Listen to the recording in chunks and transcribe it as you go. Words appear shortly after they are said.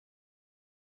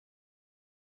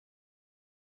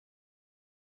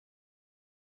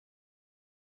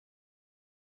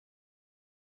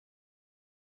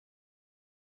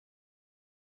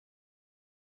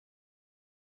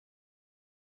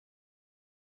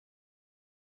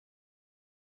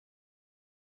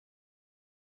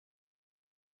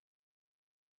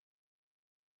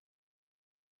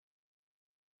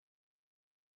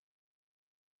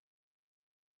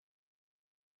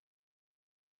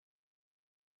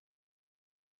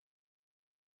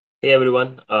Hey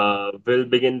everyone, we'll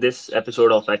begin this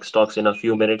episode of X Talks in a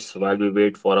few minutes while we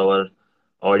wait for our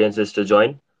audiences to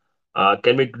join.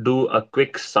 Can we do a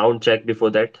quick sound check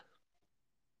before that?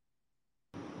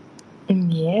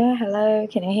 Yeah, hello,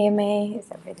 can you hear me? Is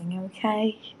everything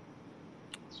okay?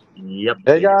 Yep,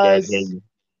 Hey we can hear guys. you.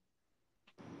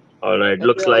 All right, Hey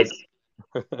looks like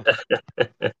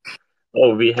girls.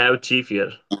 oh, we have Chief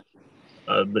here.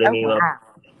 Oh, Bringing up. wow.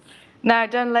 No,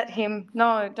 don't let him.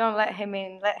 No, don't let him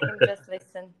in. Let him just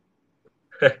listen.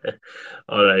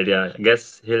 All right, yeah. I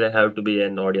guess he'll have to be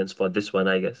an audience for this one,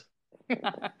 I guess.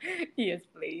 Yes,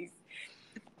 please.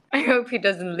 I hope he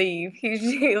doesn't leave.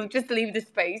 He'll just leave the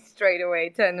space straight away,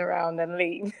 turn around, and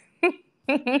leave.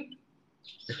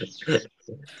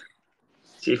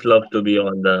 Chief loves to be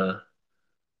on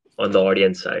the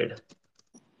audience side,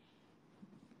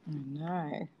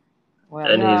 No. Well,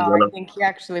 and no, he's one I of. think he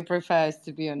actually prefers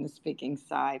to be on the speaking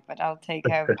side, but I'll take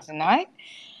over tonight.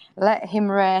 Let him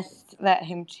rest, let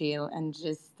him chill, and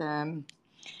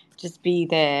just be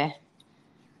there.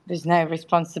 There's no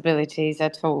responsibilities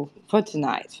at all for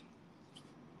tonight.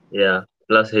 Yeah.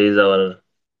 Plus, he's our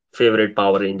favorite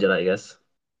Power Ranger, I guess.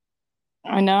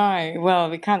 I know. Well,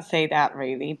 we can't say that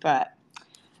really, but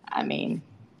I mean,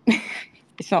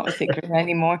 it's not a secret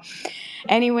anymore.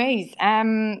 Anyways,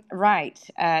 right.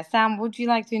 Sam, would you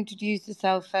like to introduce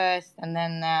yourself first, and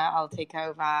then I'll take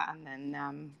over, and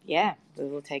then yeah, we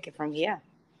will take it from here.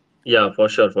 Yeah, for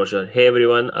sure, for sure. Hey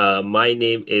everyone, my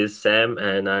name is Sam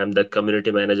and I'm the community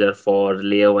manager for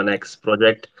Layer 1X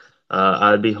project.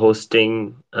 I'll be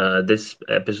hosting this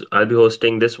episode. I'll be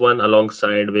hosting this one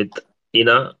alongside with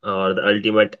Ina, or the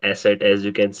ultimate asset, as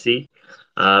you can see.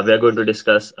 We are going to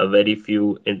discuss a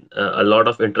lot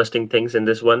of interesting things in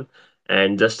this one.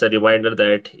 And just a reminder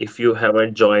that if you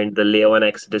haven't joined the Layer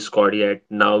 1X Discord yet,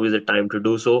 now is the time to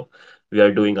do so. We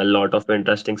are doing a lot of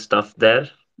interesting stuff there.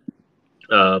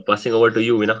 Passing over to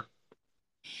you, Ina.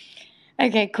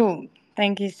 Okay, cool.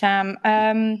 Thank you, Sam.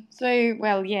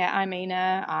 Well, yeah, I'm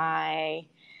Ina. I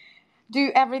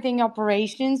do everything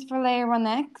operations for Layer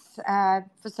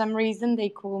 1X. For some reason, they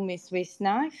call me Swiss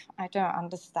Knife. I don't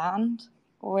understand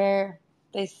where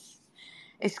this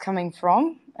is coming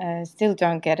from. Still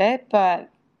don't get it, but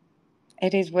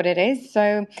it is what it is.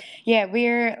 So, yeah,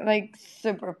 we're like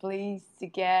super pleased to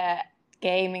get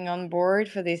gaming on board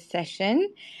for this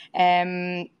session.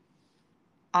 Um,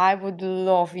 I would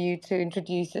love you to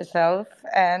introduce yourself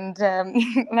and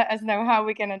let us know how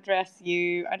we can address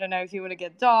you. I don't know if you want to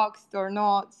get doxxed or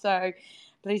not, so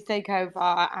please take over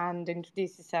and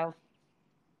introduce yourself.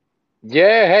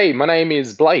 Yeah, hey, my name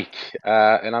is Blake,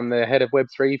 and I'm the head of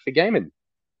Web3 for Gaimin.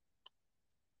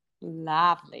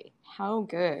 Lovely. How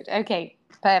good. Okay,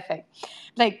 perfect.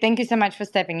 Blake, thank you so much for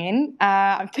stepping in.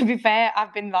 To be fair,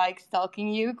 I've been like stalking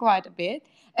you quite a bit.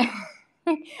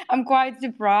 I'm quite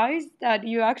surprised that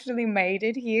you actually made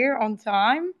it here on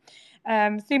time.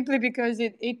 Simply because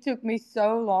it took me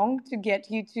so long to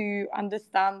get you to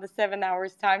understand the 7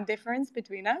 hours time difference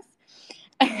between us.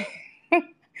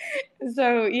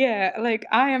 So yeah, like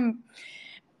I'm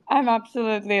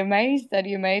absolutely amazed that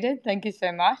you made it. Thank you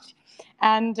so much.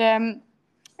 And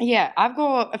yeah, I've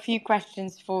got a few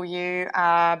questions for you.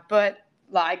 But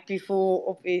like before,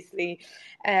 obviously,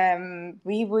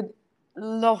 we would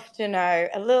love to know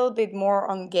a little bit more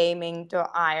on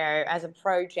gaming.io as a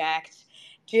project.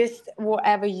 Just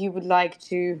whatever you would like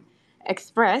to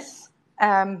express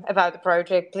about the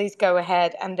project, please go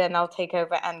ahead, and then I'll take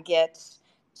over and get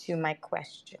to my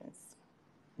questions.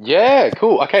 Yeah,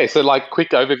 cool. Okay, so like quick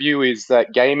overview is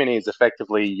that Gaimin is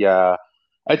effectively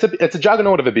it's a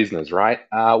juggernaut of a business, right?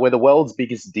 We're the world's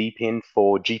biggest DPIN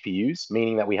for GPUs,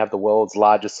 meaning that we have the world's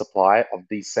largest supply of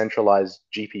decentralized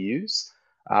GPUs.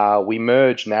 We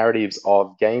merge narratives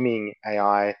of gaming,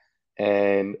 AI,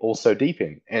 and also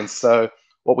DPIN. And so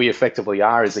what we effectively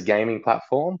are is a gaming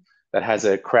platform that has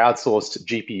a crowdsourced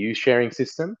GPU sharing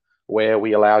system where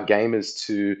we allow gamers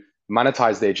to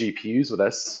monetize their GPUs with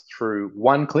us through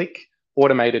one click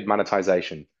automated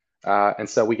monetization. And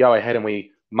so we go ahead and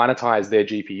we monetize their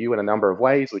GPU in a number of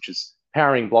ways, which is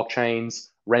powering blockchains,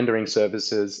 rendering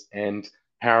services, and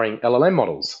powering LLM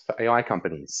models for AI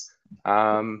companies.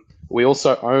 We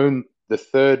also own the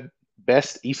third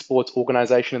best esports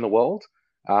organization in the world.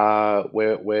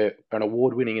 We're an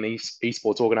award-winning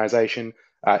esports organization.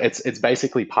 It's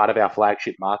basically part of our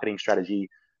flagship marketing strategy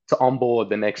to onboard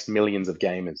the next millions of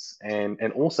gamers and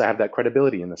also have that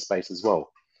credibility in the space as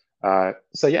well.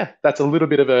 So yeah, that's a little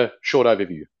bit of a short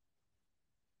overview.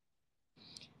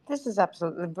 This is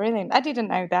absolutely brilliant. I didn't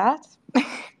know that.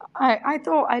 I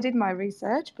thought I did my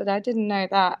research, but I didn't know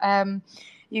that.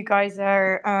 You guys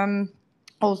are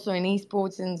also in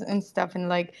esports and stuff, and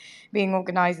like being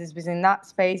organizers within that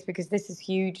space, because this is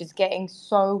huge. It's getting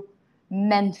so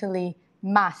mentally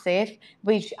massive,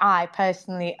 which I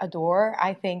personally adore.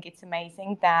 I think it's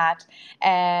amazing that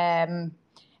um,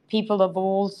 people of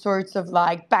all sorts of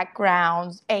like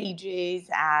backgrounds, ages,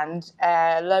 and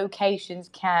locations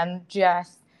can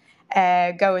just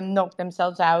go and knock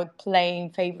themselves out playing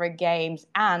favorite games,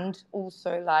 and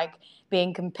also like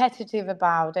being competitive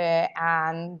about it,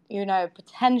 and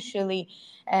potentially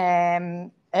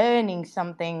earning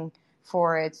something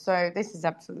for it. So this is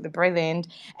absolutely brilliant.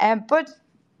 But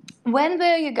when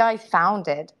were you guys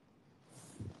founded?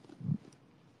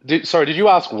 Sorry, did you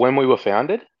ask when we were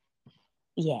founded?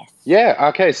 Yes. Yeah,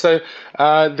 okay. So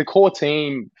the core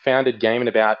team founded Gaimin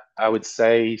about, I would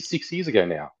say, 6 years ago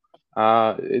now.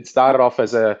 It started off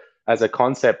as a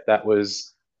concept that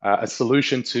was a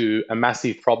solution to a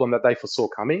massive problem that they foresaw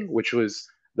coming, which was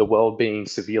the world being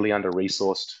severely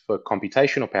under-resourced for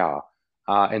computational power.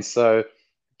 And so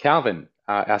Calvin,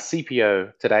 our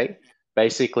CPO today,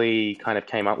 basically kind of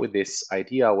came up with this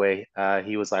idea where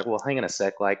he was like, well, hang on a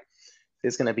sec, like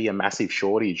there's going to be a massive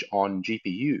shortage on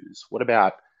GPUs. What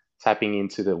about tapping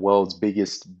into the world's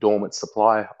biggest dormant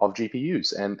supply of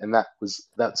GPUs? And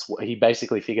that's what he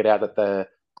basically figured out, that the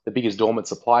biggest dormant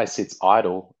supply sits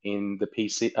idle in the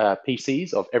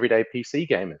PCs of everyday PC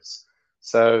gamers.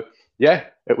 So yeah,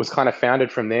 it was kind of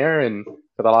founded from there, and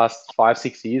for the last 5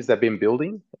 6 years they've been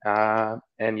building.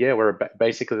 And yeah, we're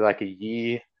basically like a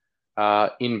year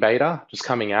in beta, just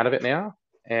coming out of it now.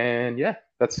 And yeah,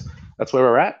 that's where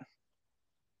we're at.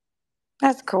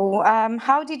 That's cool.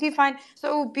 How did you find?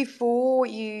 So before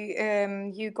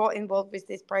you got involved with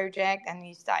this project and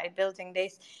you started building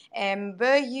this,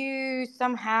 were you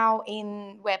somehow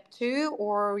in Web 2,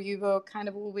 or you were kind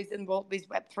of always involved with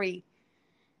Web 3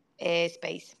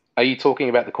 space? Are you talking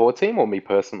about the core team or me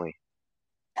personally?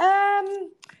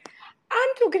 Um,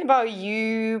 I'm talking about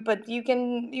you, but you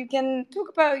can talk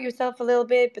about yourself a little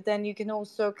bit, but then you can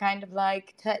also kind of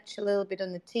like touch a little bit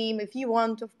on the team if you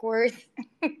want, of course.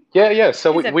 Yeah, yeah.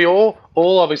 So we, It's up we to you.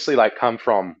 all obviously like come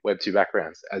from Web 2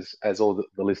 backgrounds, as all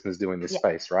the listeners do in this Yeah.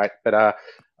 space, right? But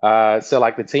so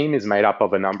like the team is made up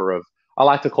of a number of, I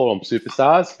like to call them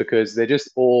superstars, because they're just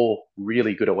all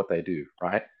really good at what they do,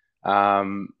 right?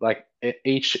 Like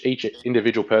each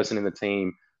individual person in the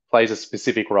team plays a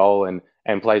specific role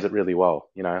and plays it really well.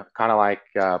 Kind of like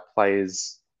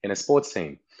players in a sports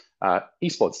team,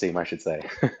 esports team, I should say.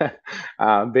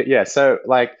 But yeah, so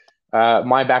like.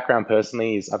 My background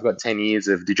personally is I've got 10 years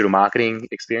of digital marketing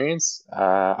experience.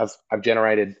 I've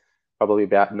generated probably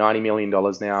about $90 million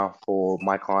now for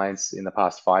my clients in the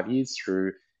past 5 years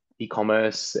through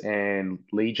e-commerce and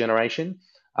lead generation.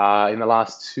 In the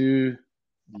last 2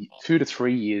 to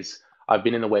 3 years, I've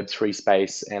been in the Web3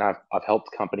 space, and I've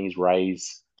helped companies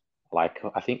raise like,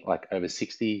 I think like over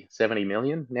 60, 70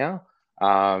 million now.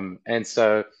 And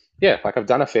so yeah, like I've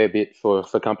done a fair bit for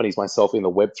companies myself in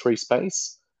the Web3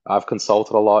 space. I've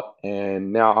consulted a lot,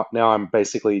 and now I'm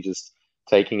basically just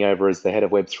taking over as the head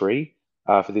of Web3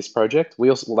 for this project. We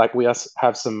also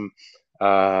have some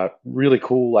really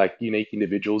cool, like unique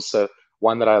individuals. So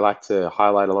one that I like to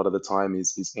highlight a lot of the time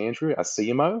is Andrew, our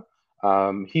CMO.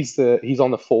 He's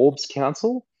on the Forbes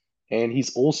Council, and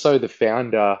he's also the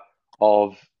founder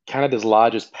of Canada's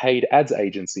largest paid ads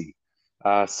agency.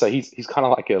 So he's kind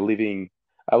of like a living,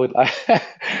 I would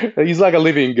he's like a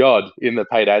living god in the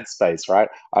paid ad space, right?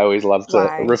 I always love to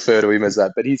Right. refer to him as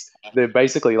that. But they're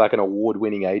basically like an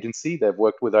award-winning agency. They've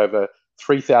worked with over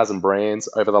 3,000 brands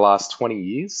over the last 20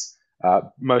 years.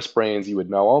 Most brands you would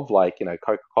know of, like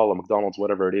Coca-Cola, McDonald's,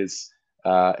 whatever it is.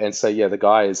 And so yeah, the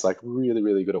guy is like really,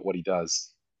 really good at what he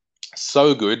does.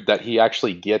 So good that he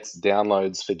actually gets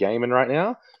downloads for Gaimin right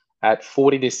now at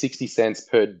 40 to 60 cents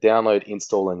per download,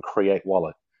 install, and create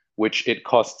wallet, which it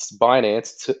costs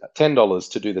Binance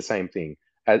 $10 to do the same thing,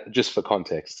 just for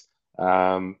context.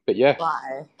 But yeah,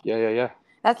 Wow. yeah, yeah, yeah.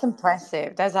 That's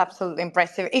impressive. That's absolutely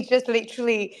impressive. It just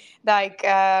literally like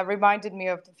reminded me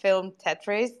of the film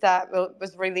Tetris that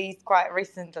was released quite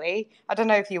recently. I don't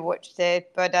know if you watched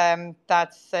it, but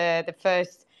that's the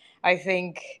first, I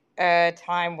think,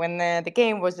 time when the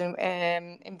game was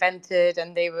invented,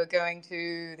 and they were going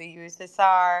to the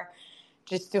USSR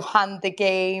just to hunt the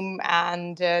game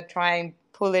and try and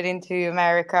pull it into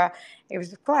America. It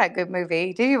was quite a good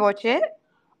movie. Did you watch it?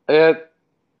 Uh,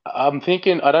 I'm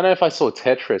thinking, I don't know if I saw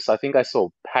Tetris. I think I saw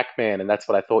Pac-Man, and that's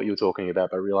what I thought you were talking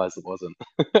about, but I realized it wasn't.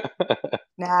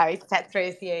 No, it's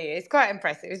Tetris. Yeah, yeah, it's quite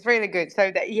impressive. It's really good. So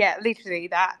that, yeah, literally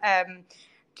that.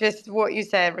 just what you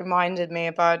said reminded me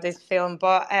about this film.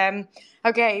 But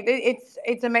okay,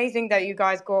 it's amazing that you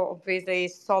guys got obviously a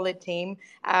solid team.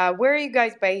 Where are you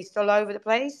guys based? All over the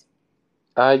place?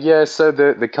 Yeah, so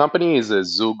the company is a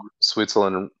Zug,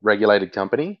 Switzerland regulated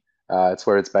company. It's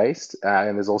where it's based,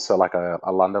 and there's also like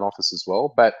a London office as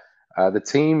well. But the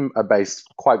team are based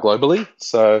quite globally,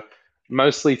 so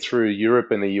mostly through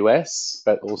Europe and the US,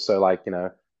 but also like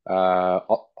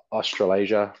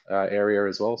Australasia area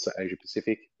as well, so Asia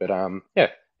Pacific. But yeah,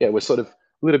 we're sort of a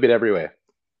little bit everywhere.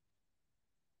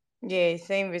 Yeah,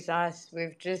 same with us.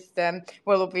 We've just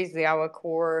well, obviously our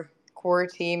core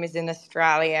team is in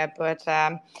Australia, but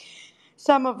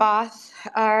some of us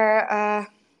are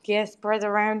yeah, spread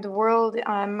around the world.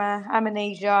 I'm in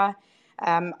Asia.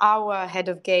 Our head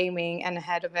of gaming and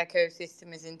head of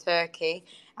ecosystem is in Turkey,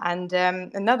 and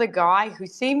another guy who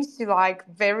seems to like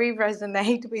very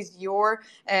resonate with your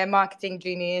marketing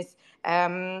genius.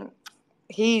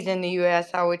 He's in the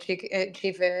US, our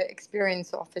chief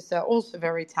experience officer, also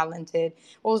very talented,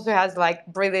 also has like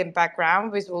brilliant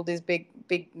background with all these big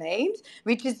names,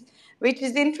 which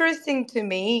is interesting to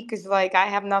me because like I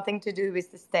have nothing to do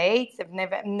with the States. I've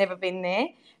never been there,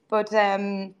 but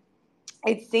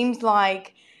it seems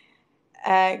like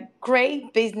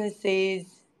great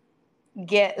businesses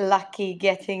get lucky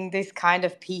getting this kind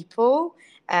of people,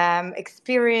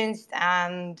 experienced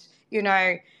and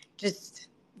just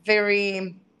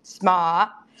very smart,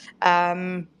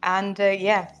 and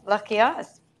yeah, lucky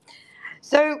us.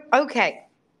 So okay,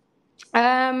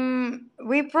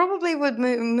 we probably would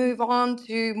move on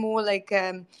to more like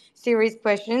serious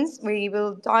questions. We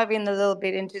will dive in a little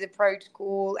bit into the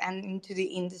protocol and into the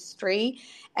industry.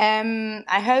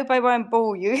 I hope I won't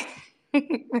bore you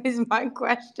with my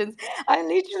questions. I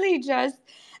literally just,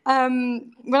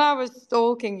 when I was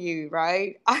stalking you,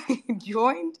 right, I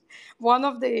joined one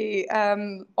of the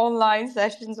online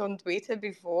sessions on Twitter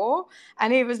before,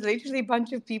 and it was literally a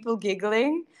bunch of people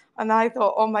giggling. And I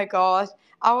thought, oh my gosh,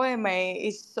 our MA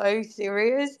is so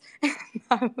serious.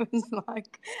 I was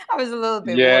like, I was a little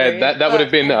bit Yeah, worried, that would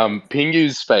have but been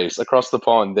Pingu's space across the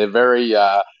pond. They're very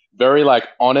like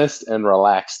honest and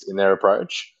relaxed in their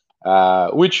approach,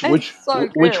 it's so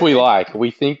which we good. like. We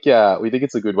think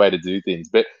it's a good way to do things.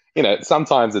 But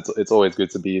sometimes it's always good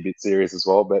to be a bit serious as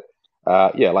well. But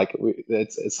yeah, like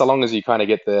it's so long as you kind of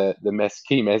get the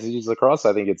key messages across,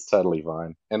 I think it's totally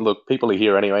fine. And look, people are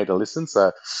here anyway to listen,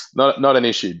 so not an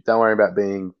issue. Don't worry about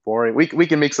being boring. We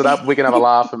can mix it up. We can have a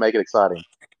laugh and make it exciting.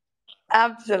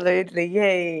 Absolutely.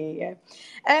 Yeah, yeah,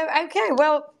 yeah. Okay,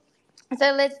 well,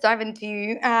 so let's dive into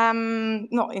you.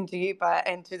 Not into you, but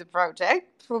into the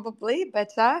project, probably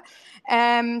better.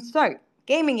 So,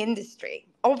 gaming industry,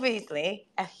 obviously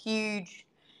a huge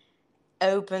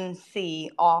open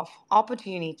sea of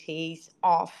opportunities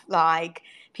of like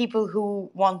people who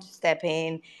want to step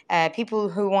in, people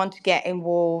who want to get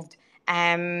involved.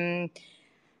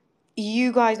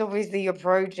 You guys, obviously, your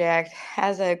project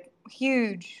has a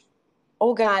huge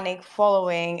organic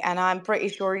following, and I'm pretty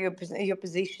sure your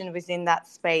position within that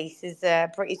space is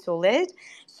pretty solid.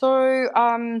 So,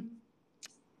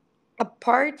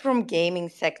 apart from gaming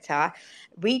sector,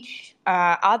 which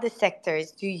other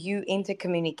sectors do you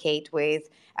intercommunicate with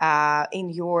in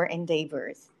your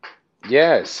endeavors?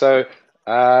 Yeah, so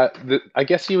I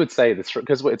guess you would say this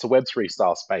because it's a Web3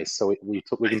 style space, so we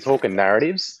can talk in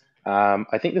narratives.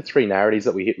 I think the three narratives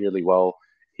that we hit really well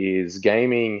is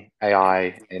gaming,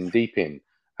 AI, and deepin.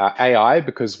 AI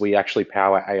because we actually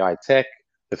power AI tech,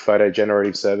 the photo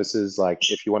generative services, like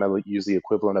if you want to use the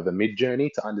equivalent of a mid journey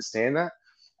to understand that.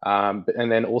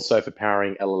 And then also for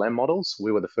powering LLM models,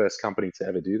 we were the first company to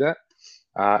ever do that.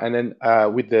 And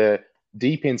then with the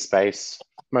DeepIn space,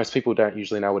 most people don't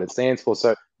usually know what it stands for.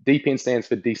 So DeepIn stands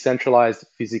for Decentralized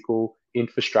Physical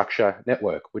Infrastructure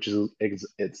Network, which is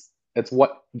it's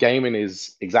what Gaimin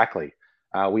is exactly.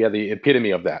 We are the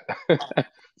epitome of that.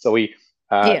 So we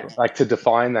Yeah. like to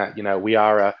define that. We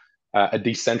are a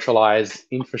decentralized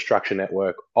infrastructure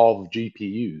network of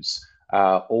GPUs,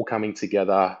 all coming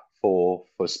together for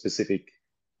specific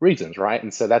reasons, right?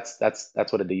 And so that's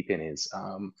what a DeepIn is.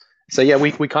 So yeah,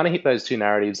 we kind of hit those two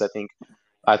narratives, I think,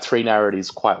 three narratives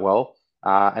quite well.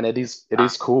 And it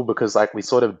is cool because like we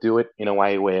sort of do it in a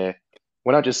way where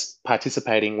we're not just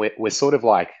participating, we're sort of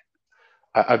like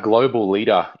a global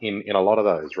leader in a lot of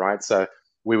those, right? So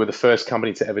we were the first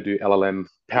company to ever do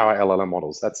power LLM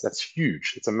models. That's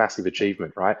huge. It's a massive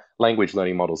achievement, right? Language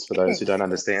learning models for those who don't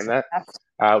understand that.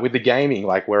 With the gaming,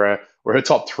 like we're a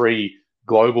top three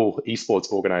global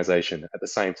esports organization at the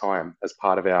same time as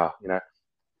part of our,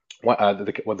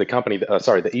 the company,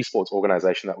 sorry, the esports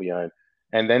organization that we own.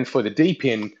 And then for the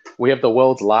DPIN, we have the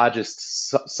world's largest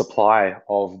supply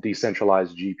of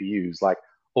decentralized GPUs, like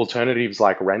alternatives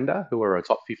like Render, who are a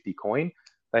top 50 coin.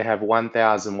 They have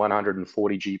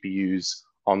 1,140 GPUs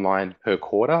online per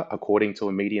quarter, according to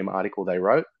a Medium article they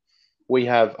wrote. We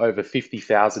have over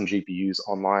 50,000 GPUs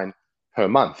online per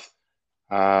month,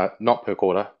 not per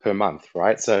quarter, per month,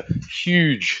 right? So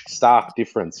huge, stark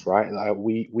difference, right?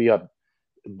 We are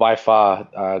by far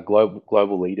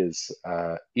global leaders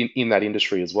in that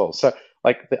industry as well. So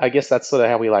like I guess that's sort of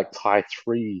how we like tie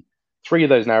three of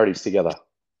those narratives together.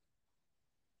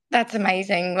 That's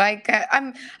amazing. Like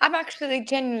I'm actually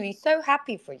genuinely so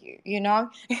happy for you. You know,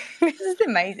 this is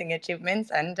amazing achievements,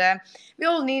 and we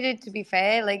all need it to be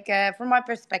fair. Like from my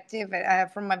perspective,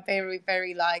 from my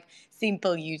very like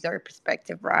simple user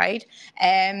perspective, right?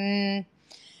 Um,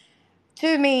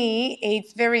 to me,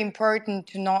 it's very important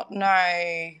to not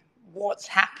know what's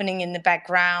happening in the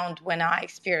background when I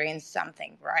experience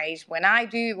something, right? When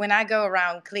I go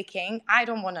around clicking, I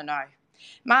don't want to know.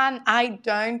 Man, I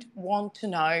don't want to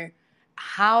know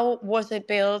how was it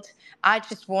built. I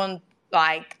just want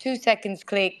like 2 seconds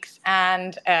clicks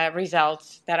and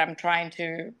results that I'm trying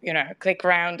to, click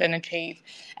around and achieve.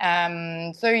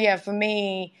 So yeah, for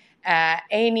me,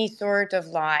 any sort of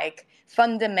like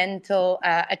fundamental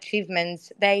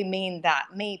achievements, they mean that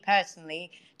me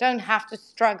personally don't have to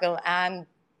struggle and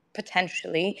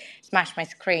potentially smash my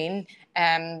screen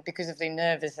because of the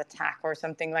nervous attack or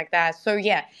something like that. So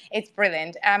yeah, it's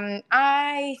brilliant.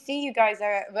 I see you guys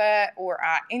are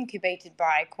incubated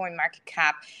by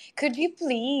CoinMarketCap. Could you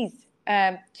please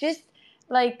just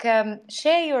like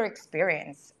share your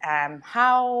experience?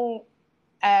 How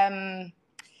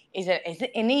is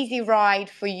it an easy ride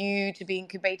for you to be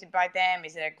incubated by them?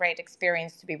 Is it a great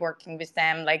experience to be working with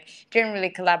them? Like generally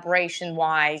collaboration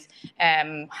wise,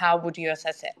 how would you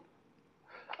assess it?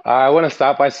 I want to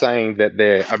start by saying that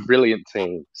they're a brilliant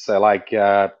team. So, like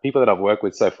people that I've worked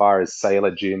with so far is Sailor,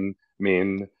 Jin,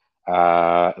 Min,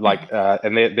 and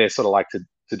they're sort of like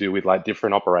to do with like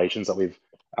different operations that we've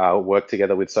worked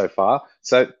together with so far.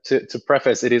 So, to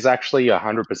preface, it is actually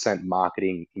 100%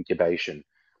 marketing incubation,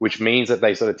 which means that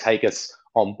they sort of take us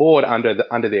on board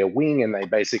under their wing, and they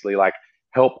basically like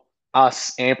help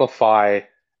us amplify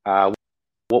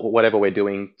whatever we're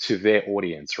doing to their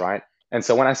audience, right? And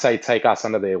so when I say take us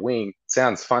under their wing, it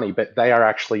sounds funny, but they are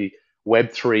actually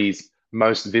Web3's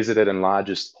most visited and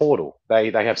largest portal.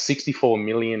 They have 64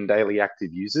 million daily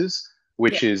active users, Yeah.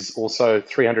 which is also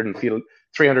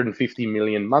 350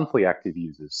 million monthly active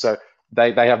users. So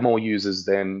they have more users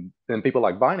than people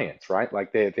like Binance, right?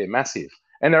 Like they're massive.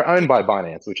 And they're owned by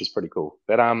Binance, which is pretty cool.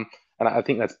 But and I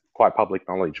think that's quite public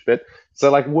knowledge. But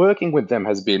so like working with them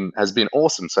has been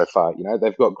awesome so far. You know,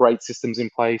 they've got great systems in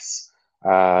place.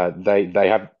 They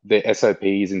have their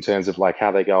SOPs in terms of like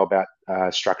how they go about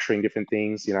structuring different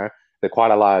things. You know, they're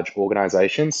quite a large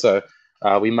organization, so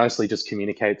we mostly just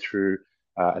communicate through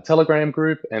a Telegram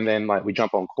group, and then like we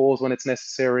jump on calls when it's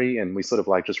necessary, and we sort of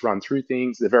like just run through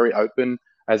things. They're very open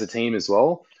as a team as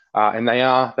well, and they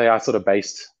are sort of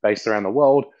based around the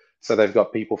world. So they've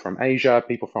got people from Asia,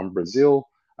 people from Brazil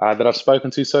that I've spoken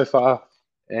to so far,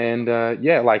 and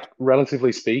yeah, like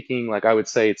relatively speaking, like I would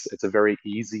say it's a very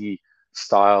easy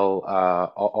style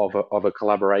of a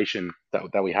collaboration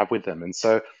that we have with them. And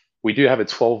so we do have a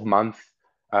 12-month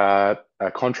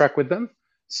contract with them.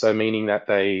 So meaning that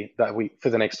we for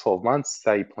the next 12 months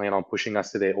they plan on pushing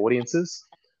us to their audiences,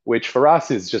 which for us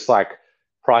is just like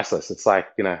priceless. It's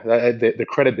like the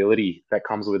credibility that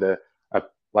comes with a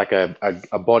like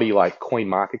a body like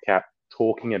CoinMarketCap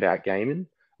talking about gaming,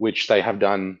 which they have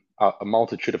done a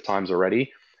multitude of times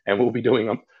already, and we'll be doing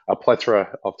a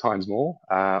plethora of times more.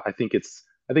 I think it's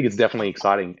definitely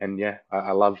exciting, and yeah,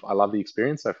 I love the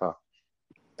experience so far.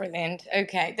 Brilliant.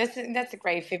 Okay, that's a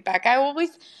great feedback. I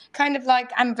always kind of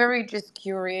like I'm very just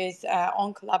curious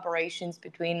on collaborations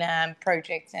between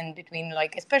projects and between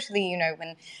like especially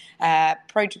when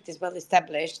project is well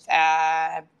established.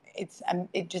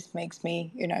 It just makes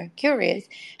me curious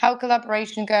how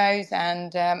collaboration goes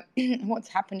and what's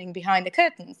happening behind the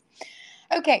curtains.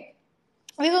 Okay,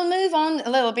 we will move on a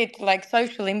little bit to like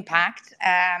social impact.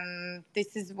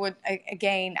 This is what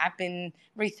again I've been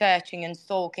researching and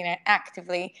stalking it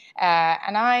actively,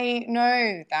 and I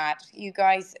know that you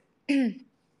guys,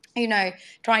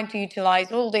 trying to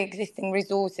utilize all the existing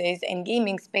resources in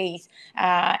gaming space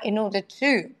in order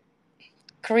to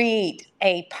create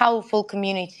a powerful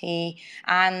community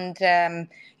and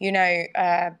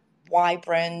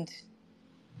vibrant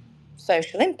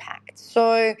social impact.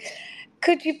 So,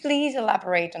 could you please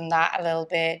elaborate on that a little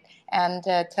bit and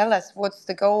tell us what's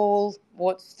the goal,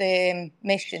 what's the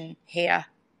mission here?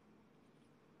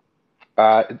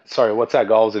 Sorry, what's our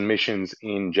goals and missions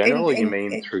in general? Or you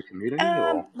mean In through community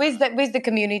or? with the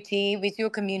community, with your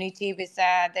community, with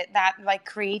that like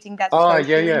creating that Oh, yeah,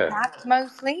 social yeah. impact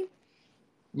mostly.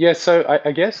 Yeah, so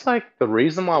I guess like the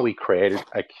reason why we created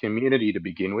a community to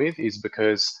begin with is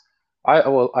because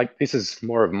this is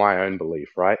more of my own belief,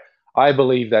 right? I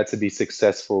believe that to be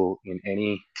successful in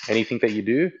anything that you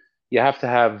do, you have to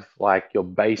have like your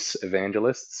base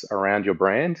evangelists around your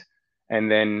brand,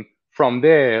 and then from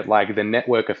there, like the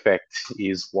network effect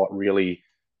is what really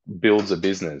builds a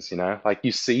business, you know? Like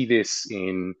you see this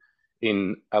in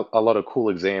a lot of cool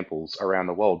examples around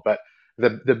the world, but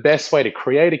the best way to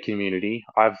create a community,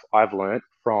 I've learned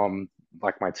from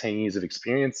like my 10 years of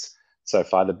experience so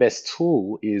far, the best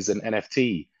tool is an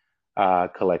NFT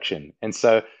collection. And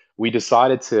so we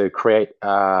decided to create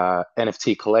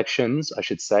NFT collections, I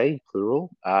should say,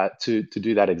 plural, to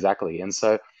do that exactly. And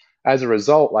so as a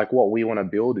result, like what we want to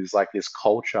build is like this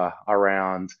culture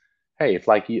around, hey,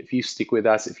 if you stick with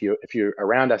us, if you're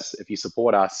around us, if you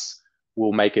support us,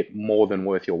 we'll make it more than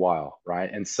worth your while,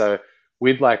 right? And so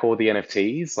with like all the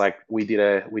NFTs, like we did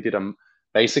a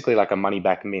basically like a money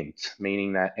back mint,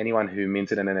 meaning that anyone who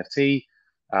minted an NFT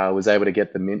was able to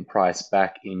get the mint price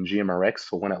back in GMRX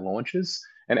for when it launches,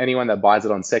 and anyone that buys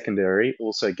it on secondary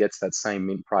also gets that same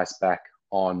mint price back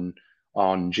on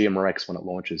on GMRX when it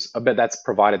launches. But that's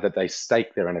provided that they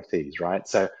stake their NFTs, right?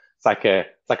 So it's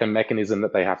like a mechanism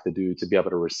that they have to do to be able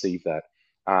to receive that.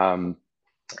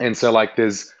 And so like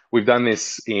we've done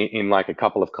this in like a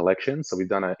couple of collections. So we've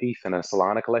done an ETH and a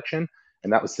Solana collection,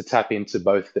 and that was to tap into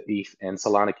both the ETH and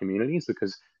Solana communities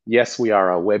because yes, we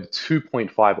are a Web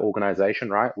 2.5 organization,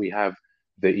 right? We have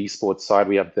the esports side,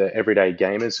 we have the everyday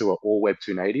gamers who are all Web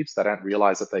 2 natives. They don't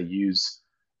realize that they use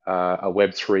a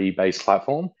Web 3 based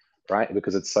platform, right?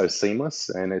 Because it's so seamless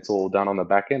and it's all done on the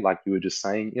back end, like you were just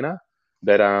saying, you know.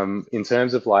 But in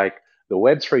terms of like the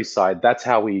Web3 side, that's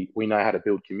how we know how to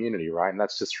build community, right? And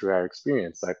that's just through our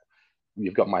experience. Like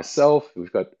you've got myself,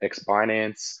 we've got ex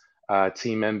Binance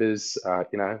team members.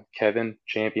 Kevin,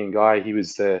 champion guy, he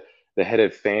was the head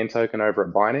of fan token over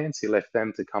at Binance. He left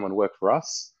them to come and work for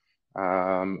us.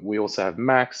 We also have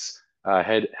Max,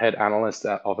 head analyst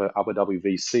of Abu Dhabi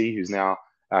VC, who's now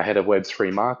head of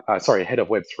head of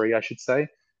Web3, I should say.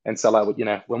 And so, like,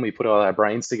 when we put all our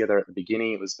brains together at the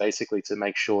beginning, it was basically to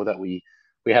make sure that we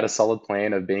had a solid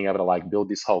plan of being able to like build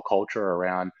this whole culture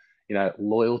around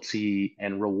loyalty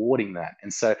and rewarding that.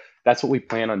 And so that's what we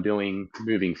plan on doing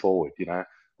moving forward.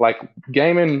 Like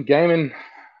Gaimin,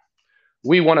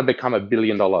 we want to become $1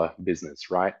 billion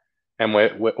business, right? And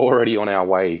we're already on our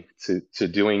way to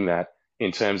doing that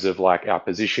in terms of like our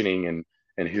positioning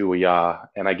and who we are.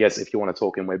 And I guess if you want to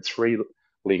talk in Web3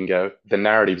 lingo, the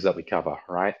narratives that we cover,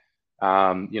 right?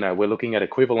 We're looking at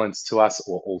equivalents to us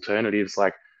or alternatives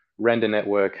like Render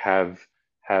Network have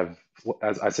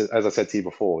as I said to you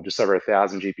before, just over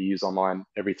 1,000 GPUs online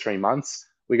every 3 months.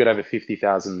 We got over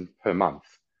 50,000 per month,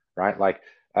 right? Like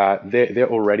they're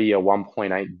already a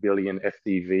 1.8 billion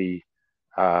FDV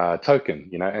token,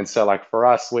 and so like for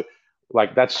us,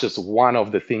 like that's just one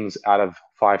of the things out of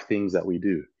five things that we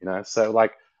do. So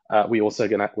like we're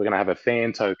gonna have a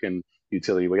fan token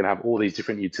utility. We're gonna have all these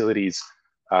different utilities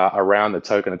around the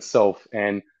token itself,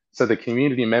 and so the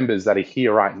community members that are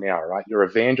here right now, right? Your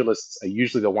evangelists are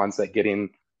usually the ones that get in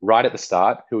right at the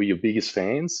start, who are your biggest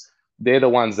fans. They're the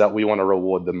ones that we want to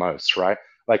reward the most, right?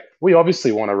 Like we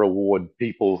obviously want to reward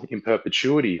people in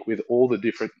perpetuity with all the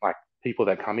different like people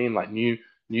that come in, like new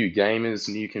gamers,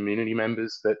 new community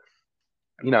members. But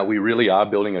we really are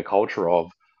building a culture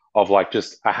of like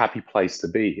just a happy place to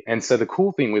be. And so the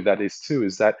cool thing with that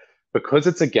is that because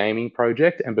it's a gaming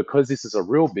project and because this is a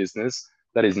real business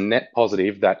that is net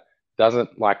positive, that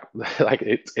doesn't like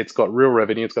it's got real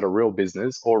revenue, it's got a real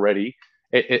business already.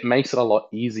 It makes it a lot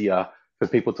easier for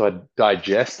people to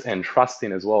digest and trust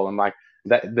in as well. And like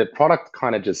that, the product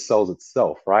kind of just sells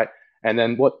itself, right? And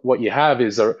then what you have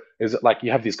is like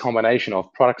you have this combination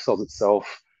of product sells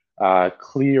itself,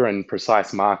 clear and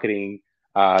precise marketing,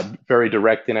 very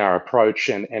direct in our approach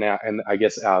and I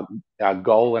guess our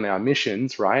goal and our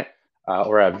missions, right,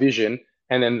 or our vision.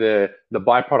 And then the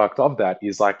byproduct of that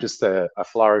is like just a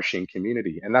flourishing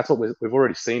community, and that's what we've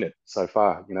already seen it so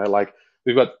far. Like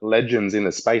we've got legends in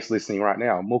the space listening right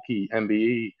now, Mookie,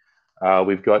 MBE,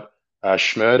 we've got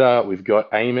Schmurda, we've got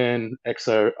Amen,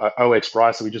 EXO, OX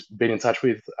Bryce, who we just been in touch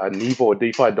with, Nivor,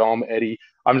 DeFi Dom, Eddie.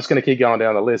 I'm just going to keep going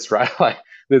down the list, right? Like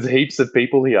there's heaps of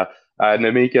people here.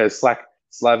 Namika,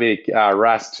 Slavic,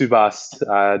 Ras, Tubast.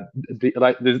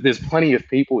 Like there's plenty of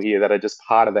people here that are just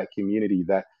part of that community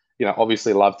that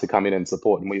obviously love to come in and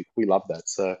support, and we love that.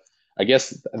 So I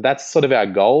guess that's sort of our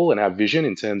goal and our vision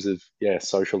in terms of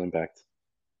social impact.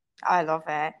 I love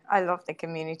it. I love the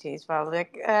community as well.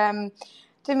 Like,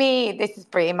 to me, this is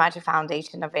pretty much a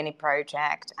foundation of any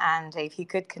project. And if you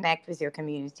could connect with your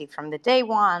community from the day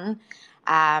one,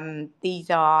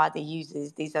 these are the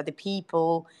users, these are the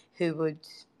people who would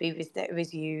be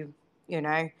with you, you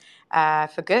know,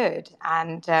 for good.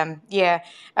 And yeah,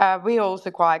 we're also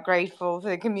quite grateful for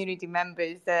the community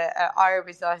members that are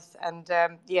with us. And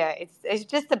yeah, it's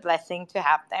just a blessing to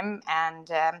have them and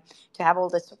to have all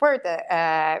the support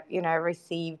that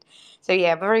received. So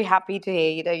yeah, very happy to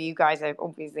hear that you guys are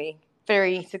obviously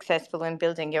very successful in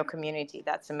building your community.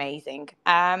 That's amazing.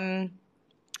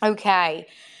 Okay.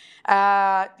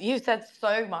 You said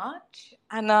so much,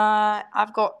 and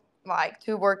I've got like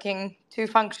two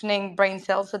functioning brain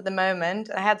cells at the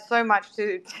moment. I had so much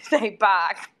to say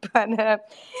back,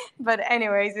 but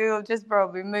anyways, we'll just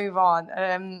probably move on.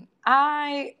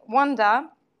 I wonder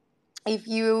if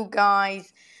you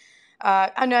guys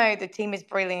I know the team is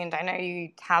brilliant. I know you're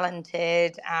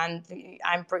talented, and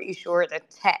I'm pretty sure the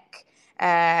tech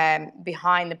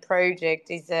behind the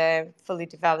project is fully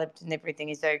developed and everything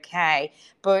is okay.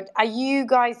 But are you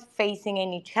guys facing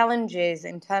any challenges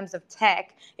in terms of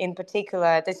tech in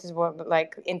particular? This is what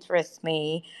like interests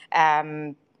me.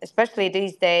 Especially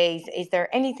these days, is there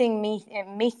anything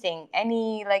missing?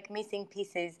 Any like missing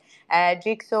pieces,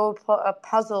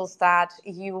 puzzles that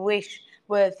you wish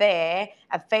were there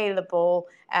available,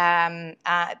 to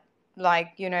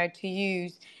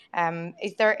use?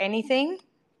 Is there anything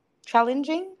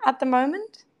challenging at the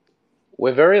moment?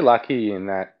 We're very lucky in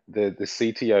that the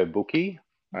CTO Bookie,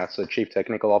 so Chief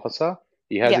Technical Officer,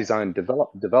 he has Yeah. his own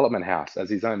development house as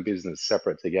his own business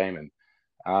separate to Gaimin.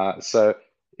 So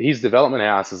his development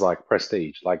house is like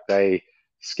prestige. Like they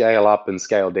scale up and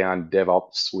scale down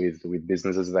DevOps with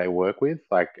businesses they work with,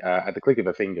 like at the click of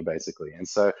a finger, basically. And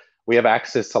so we have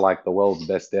access to like the world's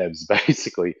best devs,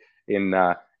 basically in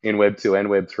Web 2 and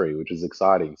Web 3, which is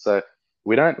exciting. So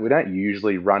we don't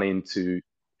usually run into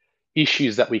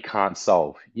issues that we can't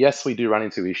solve. Yes, we do run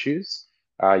into issues.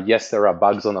 Yes, there are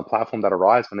bugs on the platform that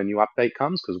arise when a new update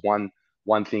comes because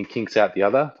one thing kinks out the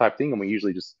other type thing, and we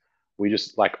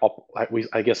just like we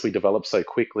I guess we develop so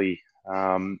quickly.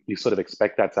 You sort of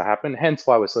expect that to happen. Hence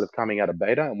why we're sort of coming out of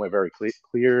beta, and we're very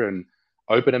clear and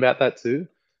open about that too.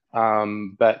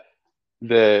 But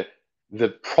the the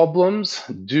problems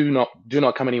do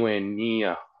not come anywhere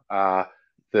near uh,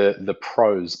 the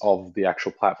pros of the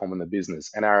actual platform and the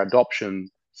business, and our adoption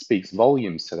speaks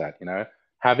volumes to that.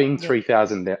 Having Yeah.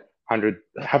 300,000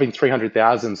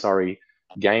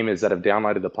 gamers that have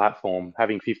downloaded the platform,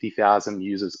 having 50,000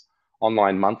 users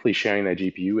online monthly sharing their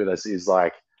GPU with us is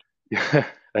like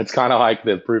that's kind of like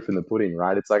the proof in the pudding,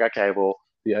 right? It's like, okay, well,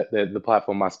 the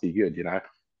platform must be good.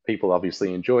 People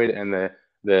obviously enjoy it, and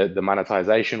the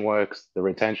monetization works, the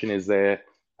retention is there,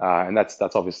 and that's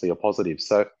obviously a positive.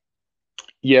 So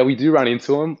yeah, we do run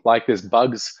into them. Like there's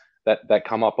bugs that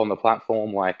come up on the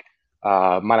platform, like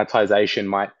monetization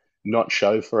might not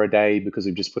show for a day because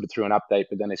we've just put it through an update,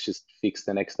 but then it's just fixed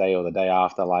the next day or the day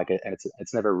after. Like and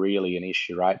it's never really an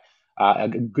issue, right? A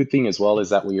good thing as well is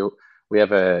that we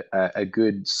have a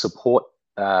good support,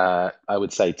 I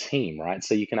would say, team, right?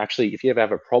 So you can actually, if you ever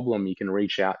have a problem, you can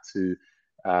reach out to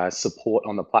support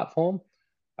on the platform.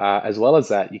 As well as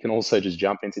that, you can also just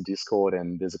jump into Discord,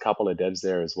 and there's a couple of devs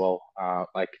there as well.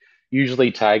 Like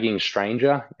usually tagging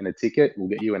stranger in a ticket will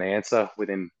get you an answer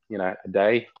within a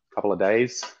day, couple of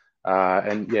days,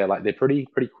 and yeah, like they're pretty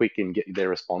quick in getting their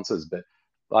responses. But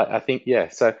like I think yeah,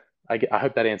 so I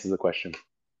hope that answers the question.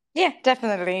 Yeah,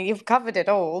 definitely. You've covered it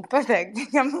all. Perfect.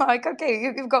 I'm like, okay,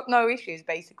 you've got no issues,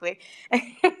 basically.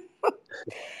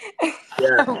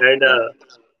 Yeah, and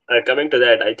So, coming to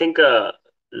that, I think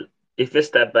if we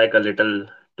step back a little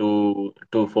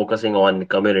to focusing on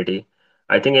community,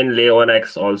 I think in Layer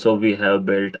 1X also we have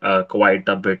built quite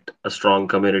a bit a strong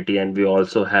community, and we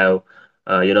also have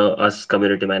us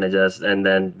community managers, and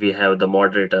then we have the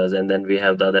moderators, and then we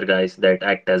have the other guys that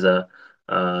act as a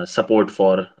support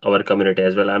for our community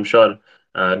as well. I'm sure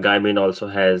Gaimin also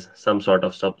has some sort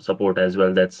of support as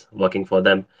well that's working for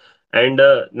them. And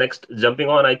next, jumping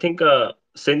on, I think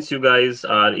since you guys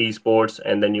are esports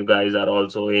and then you guys are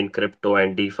also in crypto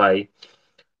and DeFi,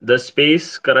 the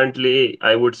space currently,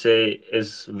 I would say,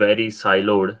 is very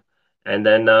siloed. And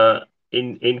then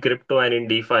in crypto and in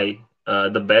DeFi,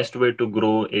 the best way to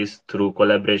grow is through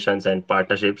collaborations and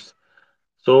partnerships.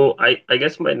 So I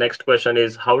guess my next question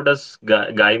is, how does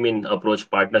Gaimin approach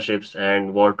partnerships,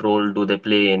 and what role do they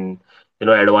play in,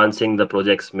 advancing the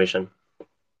project's mission?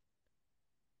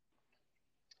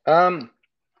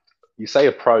 You say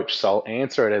approach, so I'll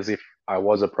answer it as if I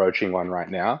was approaching one right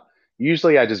now.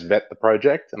 usually I just vet the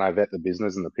project and I vet the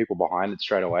business and the people behind it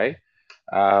straight away.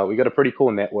 We got a pretty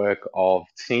cool network of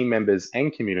team members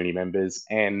and community members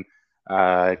and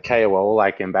KOL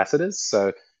like ambassadors.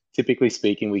 So typically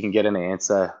speaking, we can get an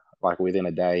answer like within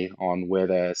a day on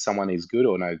whether someone is good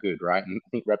or no good, right? And I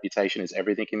think reputation is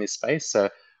everything in this space. So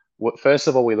first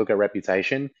of all, we look at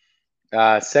reputation.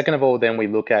 Second of all, then we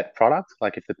look at product,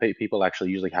 like if the people actually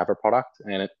usually have a product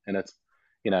and it's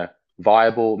you know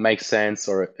viable, makes sense,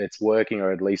 or it's working,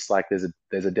 or at least like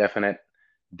there's a definite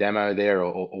demo there,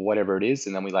 or whatever it is,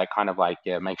 and then we like kind of like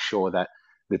yeah make sure that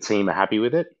the team are happy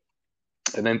with it.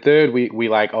 And then third, we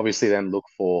like obviously then look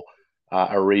for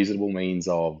a reasonable means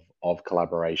of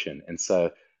collaboration. And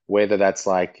so whether that's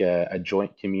like a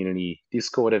joint community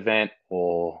Discord event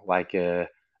or like a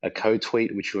code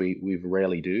tweet, which we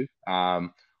rarely do,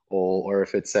 or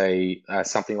if it's a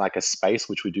something like a space,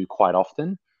 which we do quite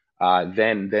often,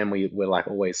 then we're like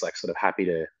always like sort of happy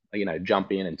to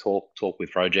jump in and talk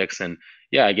with projects and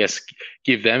yeah, I guess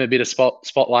give them a bit of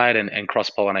spotlight and cross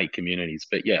pollinate communities.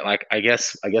 But yeah, like I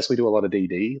guess we do a lot of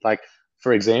DD. Like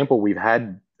for example, we've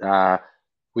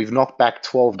knocked back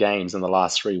 12 games in the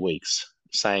last 3 weeks,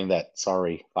 saying that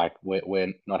sorry, like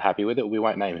we're not happy with it. We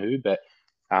won't name who, but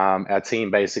our team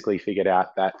basically figured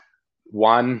out that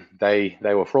one, they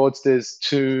were fraudsters.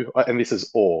 Two, and this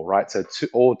is all right. So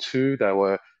two, they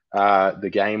were the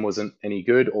game wasn't any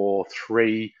good. Or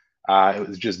three, it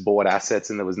was just bought assets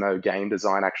and there was no game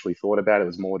design actually thought about. It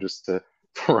was more just to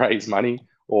raise money.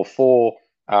 Or four,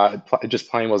 it just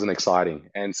plain wasn't exciting.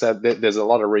 And so there's a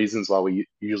lot of reasons why we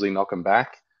usually knock them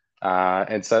back.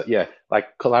 And so yeah,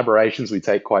 like collaborations we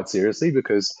take quite seriously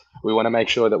because we want to make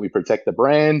sure that we protect the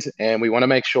brand and we want to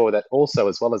make sure that also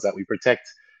as well as that we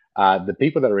protect the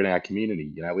people that are in our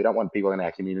community. We don't want people in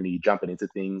our community jumping into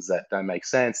things that don't make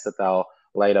sense that they'll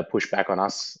later push back on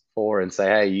us for and say,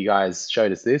 hey, you guys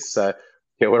showed us this. So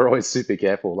yeah, we're always super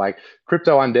careful. Like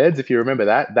Crypto Undeads, if you remember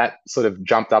that sort of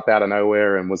jumped up out of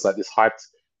nowhere and was like this hyped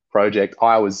project.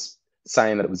 I was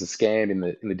saying that it was a scam in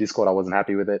the Discord. I wasn't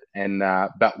happy with it, and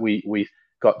but we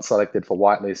got selected for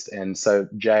whitelist, and so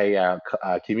Jay, our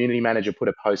community manager, put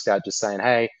a post out just saying,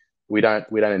 hey, we don't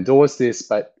endorse this,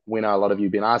 but we know a lot of you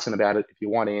have been asking about it. If you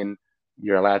want in,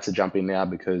 you're allowed to jump in now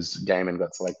because Gaimin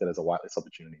got selected as a whitelist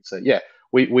opportunity. So yeah,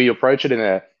 we approach it in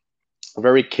a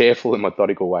very careful and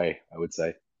methodical way, I would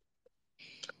say.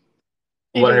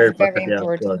 It is very 100%. Yeah, of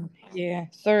course. important. Yeah.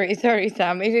 Sorry,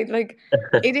 Sam. It is like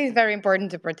it is very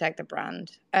important to protect the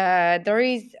brand. There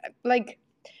is like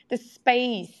the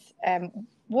space.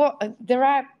 What there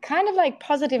are kind of like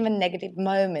positive and negative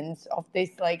moments of this,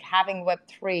 like having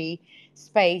Web3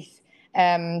 space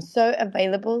so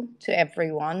available to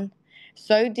everyone,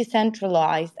 so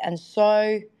decentralized and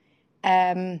so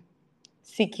um,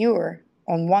 secure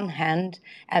on one hand,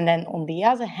 and then on the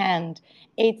other hand,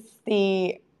 it's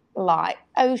the like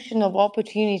ocean of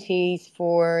opportunities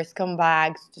for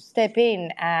scumbags to step in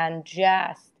and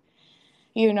just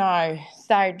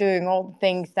start doing all the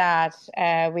things that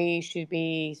we should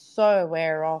be so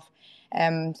aware of.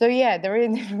 So yeah, there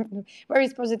is where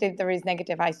is positive, there is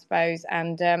negative, I suppose.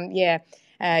 And yeah,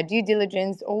 due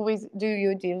diligence. Always do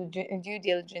your due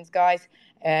diligence, guys.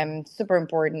 Super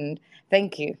important.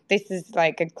 Thank you. This is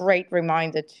like a great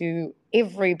reminder to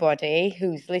everybody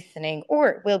who's listening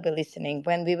or will be listening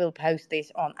when we will post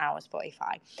this on our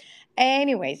Spotify.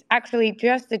 Anyways, actually,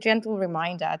 just a gentle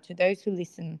reminder to those who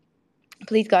listen.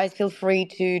 Please, guys, feel free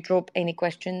to drop any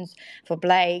questions for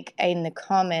Blake in the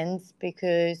comments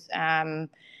because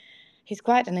he's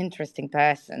quite an interesting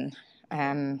person.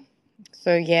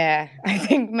 So yeah, I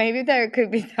think maybe there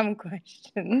could be some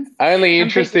questions. Only I'm pretty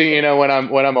interesting, sure.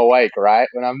 when I'm awake, right?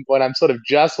 When I'm sort of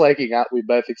just waking up, we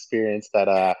both experience that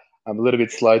I'm a little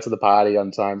bit slow to the party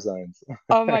on time zones.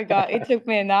 Oh my God, it took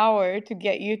me an hour to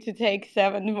get you to take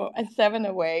seven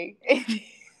away. It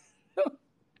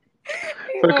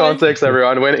For was. context,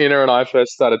 everyone, when Ina and I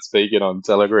first started speaking on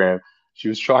Telegram, she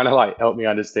was trying to like help me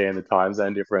understand the time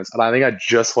zone difference, and I think I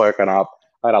just woken up.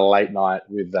 I had a late night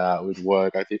with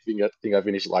work. I think I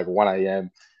finished at like 1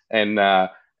 a.m. and and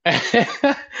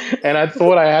I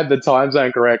thought I had the time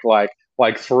zone correct like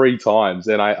three times,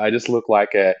 and I just looked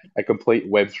like a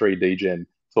complete Web3 degen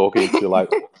talking to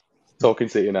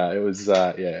It was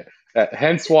yeah.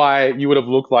 Hence why you would have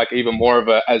looked like even more of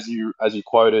a as you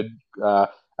quoted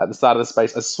at the start of the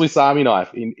space a Swiss Army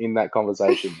knife in that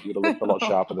conversation. You'd have looked a lot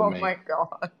sharper than Oh me. my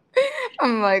God.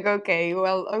 I'm like, okay,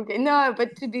 well, okay. No,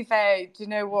 but to be fair, do you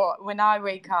know what? When I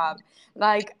wake up,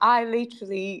 like, I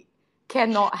literally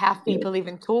cannot have Yeah. people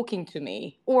even talking to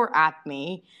me or at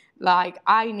me. Like,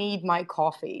 I need my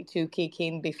coffee to kick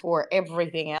in before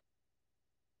everything else.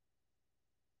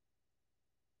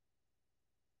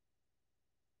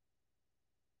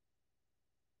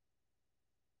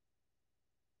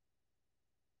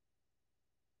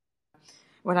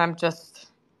 when I'm just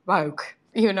woke,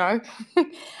 you know.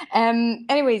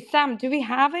 Anyway, Sam, do we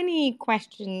have any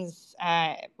questions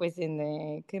within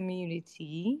the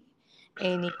community?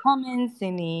 Any comments?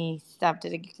 Any stuff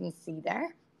that you can see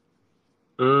there?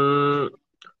 Mm,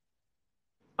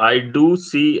 I do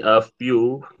see a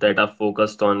few that are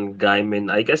focused on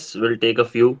Gaimin. I guess we'll take a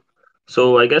few.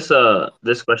 So I guess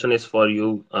this question is for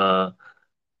you.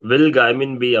 Will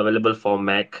Gaimin be available for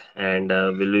Mac, and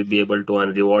will we be able to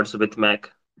earn rewards with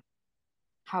Mac?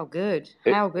 How good?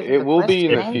 It How good it of a will be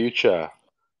in question, the eh? future,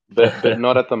 but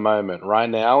not at the moment. Right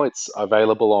now, it's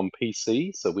available on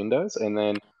PC, so Windows, and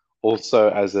then also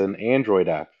as an Android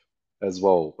app as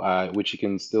well, which you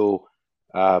can still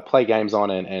play games on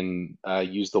and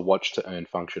use the watch to earn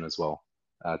function as well,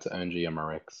 to earn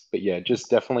GMRX. But yeah,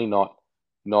 just definitely not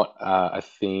a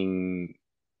thing.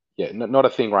 Yeah, not a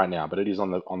thing right now, but it is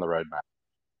on the roadmap.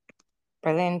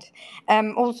 Brilliant.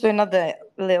 Also, another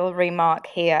little remark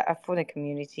here for the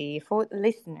community, for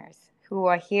listeners who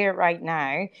are here right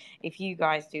now. If you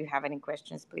guys do have any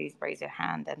questions, please raise your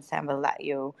hand and Sam will let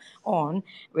you on.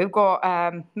 We've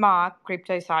got Mark,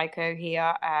 Crypto Psycho,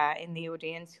 here in the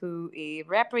audience who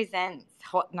represents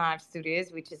Hot Knife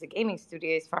Studios, which is a gaming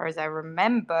studio as far as I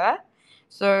remember.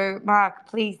 So, Mark,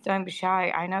 please don't be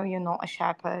shy. I know you're not a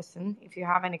shy person. If you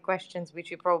have any questions, which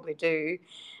you probably do,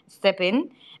 step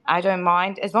in. I don't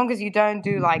mind. As long as you don't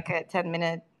do like a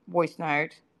 10-minute voice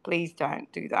note, please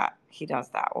don't do that. He does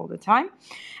that all the time.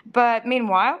 But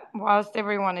meanwhile, whilst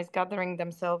everyone is gathering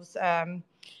themselves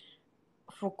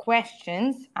for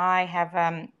questions, I have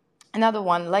another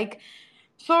one. Like,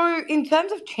 so in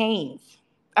terms of chains,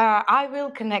 I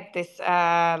will connect this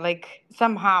like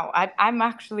somehow. I'm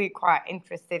actually quite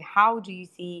interested. How do you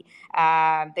see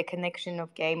the connection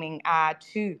of gaming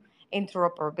to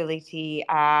interoperability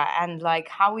and like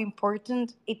how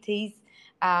important it is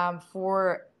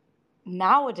for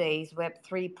nowadays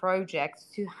Web3 projects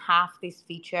to have this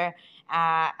feature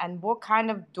and what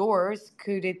kind of doors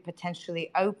could it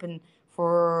potentially open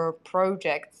for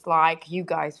projects like you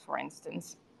guys, for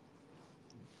instance?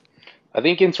 I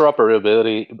think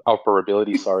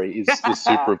operability, sorry, is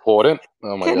super important.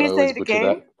 Oh my Can God, I you say always it butcher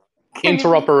that. again? Can you please?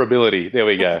 Interoperability. There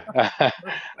we go. I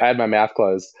had my mouth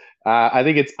closed. I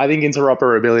think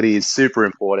interoperability is super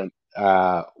important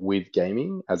with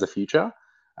gaming as a future.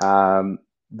 Um,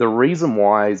 the reason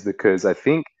why is because I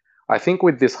think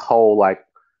with this whole like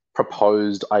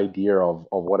proposed idea of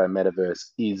what a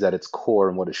metaverse is at its core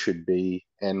and what it should be,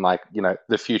 and like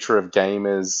the future of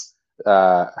gamers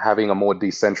having a more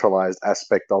decentralized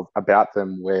aspect of about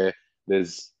them where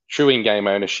there's true in-game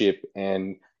ownership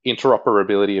and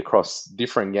interoperability across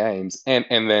different games, and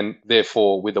then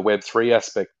therefore with the Web3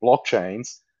 aspect,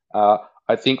 blockchains. Uh,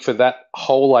 I think for that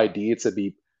whole idea to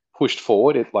be pushed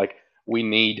forward, it like we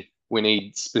need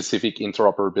specific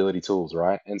interoperability tools,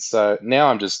 right? And so now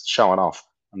I'm just showing off.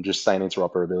 I'm just saying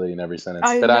interoperability in every sentence,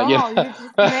 I but know you're just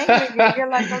nailing it. You're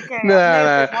like, okay, I've nailed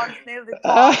no, it once, nailed it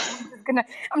no. twice.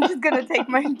 I'm just gonna take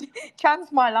my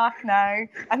chance, my luck now.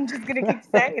 I'm just gonna keep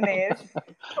saying it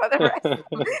for the rest,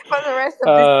 for the rest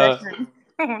of this uh, session.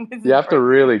 This You is have to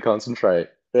brilliant. really concentrate.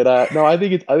 But no, I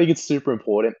think it's super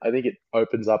important. I think it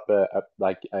opens up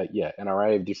yeah, an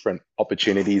array of different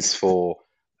opportunities for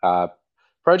uh,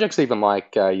 projects, even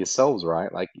like yourselves,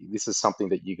 right? Like this is something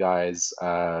that you guys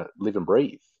live and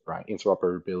breathe, right?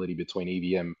 Interoperability between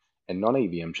EVM and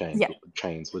non-EVM Yeah,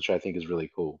 chains, which I think is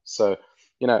really cool. So,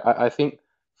 I think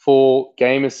for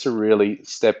gamers to really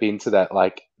step into that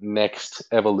like next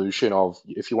evolution of,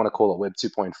 if you want to call it Web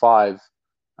 2.5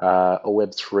 or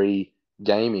Web3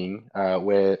 gaming,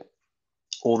 where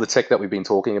all the tech that we've been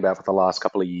talking about for the last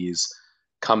couple of years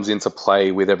comes into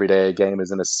play with everyday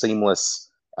gamers in a seamless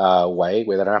way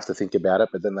where they don't have to think about it,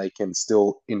 but then they can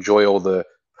still enjoy all the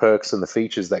perks and the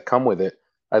features that come with it.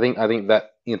 I think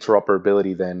that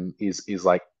interoperability then is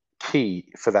like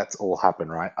key for that to all happen,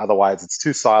 right? Otherwise, it's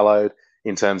too siloed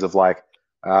in terms of like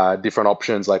different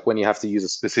options, like when you have to use a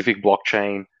specific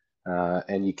blockchain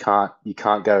and you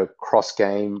can't go cross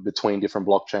game between different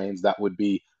blockchains. That would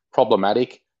be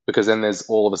problematic because then there's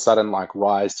all of a sudden like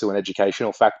rise to an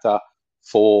educational factor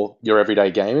for your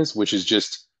everyday gamers, which is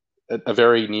just a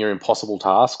very near impossible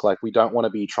task. Like we don't want to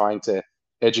be trying to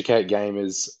educate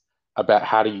gamers about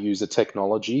how to use a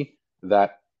technology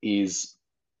that is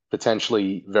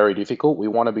potentially very difficult. We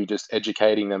want to be just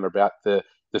educating them about the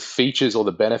features or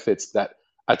the benefits that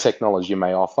a technology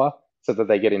may offer so that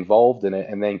they get involved in it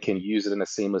and then can use it in a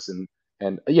seamless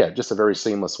and yeah, just a very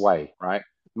seamless way, right?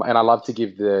 And I love to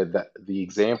give the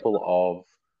example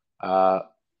of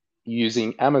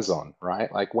using Amazon,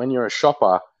 right? Like when you're a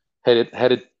shopper headed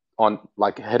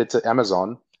to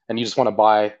Amazon and you just want to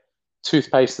buy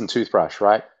toothpaste and toothbrush,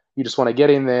 right? You just want to get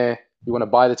in there, you want to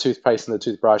buy the toothpaste and the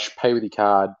toothbrush, pay with your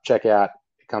card, check out,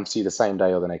 it comes to you the same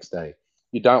day or the next day.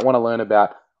 You don't want to learn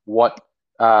about what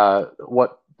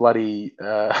bloody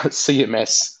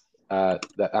CMS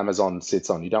that Amazon sits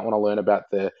on. You don't want to learn about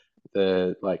the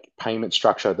like payment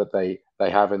structure that they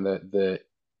have in the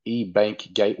e-bank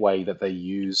gateway that they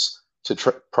use to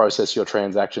process your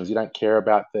transactions. You don't care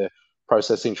about the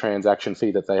processing transaction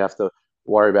fee that they have to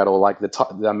worry about, or like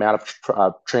the amount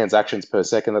of transactions per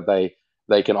second that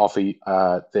they can offer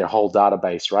their whole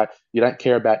database, right? You don't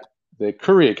care about the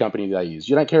courier company they use.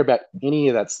 You don't care about any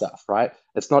of that stuff, right?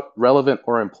 It's not relevant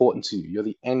or important to you. You're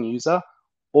the end user.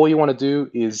 All you want to do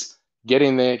is get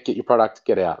in there, get your product,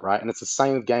 get out, right? And it's the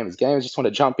same with gamers. Gamers just want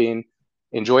to jump in,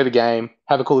 enjoy the game,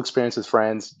 have a cool experience with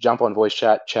friends, jump on voice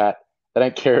chat. They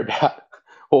don't care about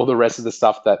all the rest of the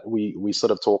stuff that we sort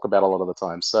of talk about a lot of the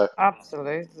time. So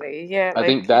Absolutely. Yeah, I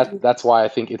think like that's why I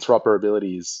think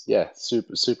interoperability is, yeah,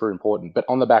 super important. But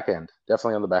on the back end,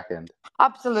 definitely on the back end.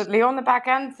 absolutely. On the back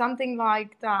end, something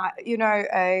like that,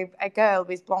 a girl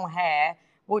with blonde hair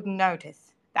wouldn't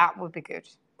notice. That would be good.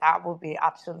 That would be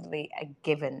absolutely a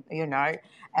given.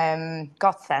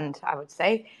 Godsend, I would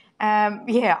say.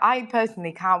 Yeah, I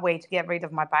personally can't wait to get rid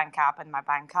of my bank app and my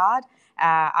bank card.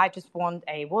 I just want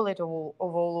a wallet of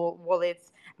all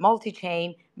wallets, multi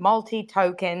chain, multi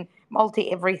token,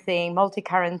 multi everything, multi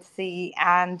currency,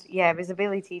 and yeah,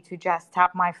 visibility to just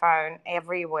tap my phone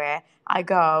everywhere I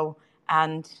go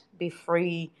and be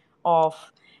free of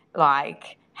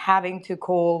like having to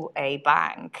call a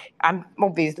bank. I'm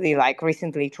obviously like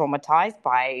recently traumatized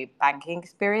by banking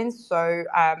experience. So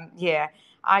yeah,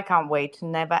 I can't wait to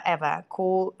never ever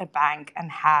call a bank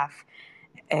and have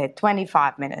a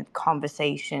 25-minute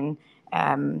conversation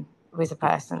with a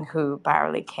person who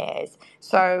barely cares.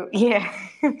 So yeah,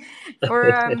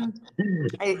 for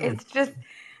it's just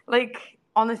like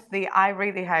honestly, I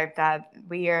really hope that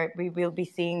we will be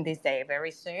seeing this day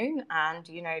very soon, and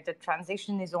the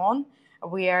transition is on.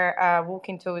 We are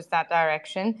walking towards that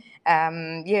direction.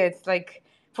 Yeah, it's like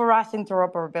for us,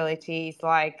 interoperability is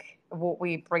like what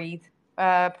we breathe,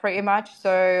 pretty much.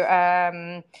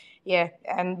 So yeah,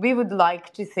 and we would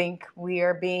like to think we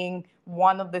are being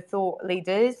one of the thought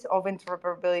leaders of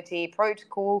interoperability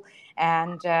protocol,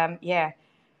 and yeah,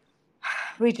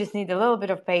 we just need a little bit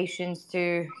of patience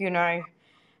to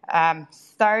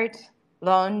start,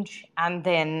 launch, and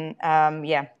then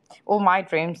yeah, all my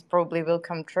dreams probably will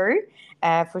come true,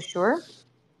 for sure.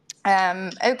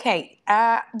 Okay,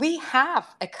 we have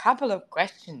a couple of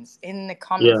questions in the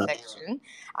comment Yeah, section.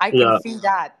 I can yeah, see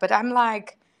that, but I'm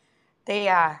like, they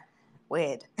are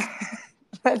weird.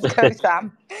 Let's go,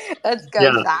 Sam. Let's go,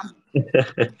 yeah.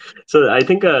 Sam. So I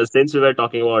think since we were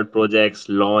talking about projects,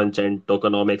 launch, and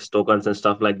tokenomics, tokens, and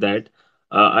stuff like that,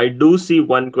 I do see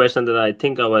one question that I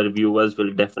think our viewers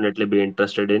will definitely be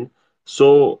interested in.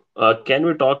 So, can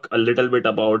we talk a little bit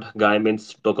about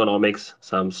Gaimin's tokenomics,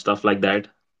 some stuff like that?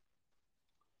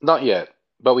 Not yet,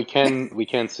 but we can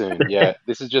soon. Yeah,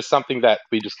 this is just something that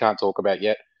we just can't talk about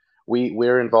yet.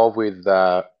 We're involved with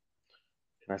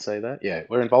can I say that? Yeah,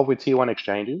 we're involved with tier one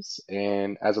exchanges,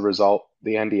 and as a result,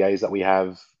 the NDAs that we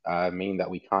have mean that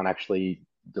we can't actually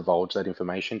divulge that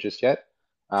information just yet.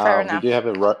 Fair We do enough. have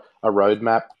a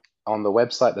roadmap on the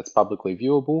website that's publicly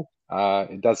viewable.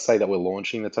 It does say that we're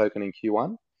launching the token in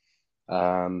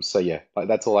Q1. So yeah, like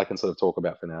that's all I can sort of talk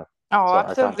about for now. Oh, So I can't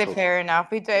absolutely talk. fair enough.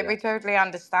 Yeah. We totally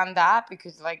understand that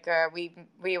because like we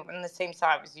are on the same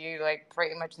side as you, like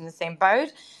pretty much in the same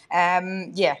boat.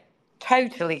 Yeah,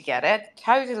 totally get it.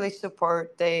 Totally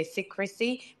support the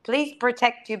secrecy. Please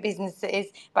protect your businesses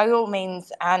by all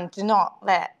means, and do not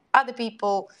let other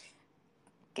people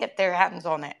get their hands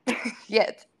on it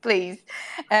yet, please.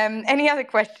 Any other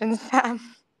questions, Sam?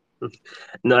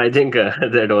 No, I think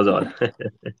that was all.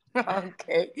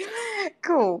 Okay,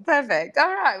 cool, perfect. All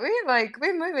right,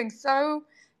 we're moving so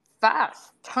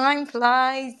fast. Time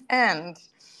flies, and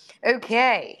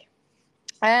okay.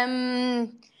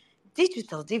 Um,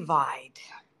 Digital divide.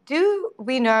 Do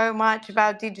we know much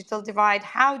about digital divide?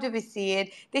 How do we see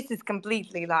it? This is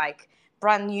completely like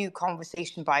brand new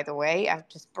conversation, by the way. I've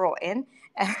just brought in,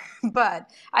 but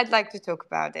I'd like to talk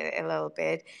about it a little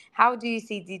bit. How do you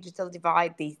see digital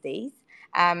divide these days?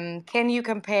 Can you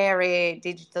compare a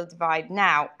digital divide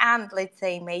now and let's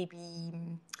say maybe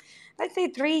let's say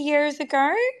 3 years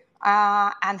ago?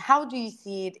 And how do you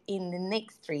see it in the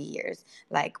next 3 years?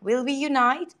 Like, will we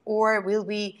unite or will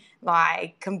we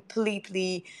like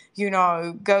completely,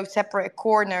 go separate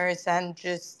corners and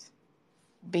just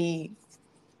be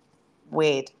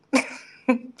weird?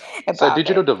 So about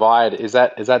digital it. divide, is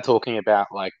that talking about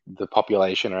like the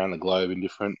population around the globe in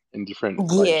different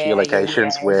like Yeah, yeah,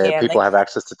 geolocations yeah, where yeah. people Like, have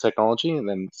access to technology and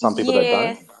then some people that don't?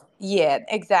 yes, yeah,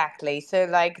 exactly. So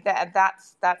like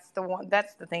that's the one.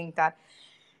 That's the thing that,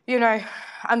 you know,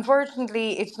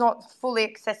 unfortunately, it's not fully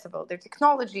accessible. The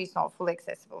technology is not fully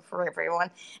accessible for everyone.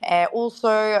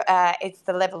 Also, it's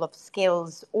the level of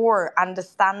skills or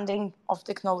understanding of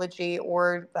technology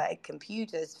or like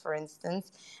computers, for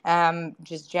instance.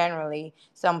 Just generally,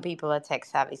 some people are tech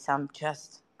savvy, some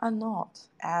just are not.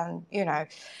 And, you know,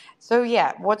 so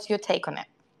yeah, what's your take on it?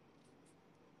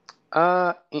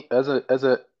 As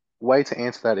a way to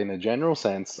answer that in a general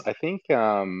sense, I think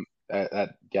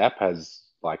that gap has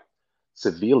like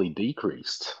severely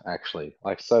decreased actually.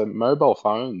 Like so, mobile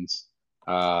phones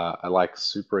are like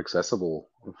super accessible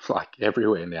like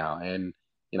everywhere now, and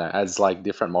as like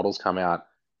different models come out,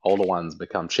 older ones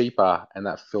become cheaper, and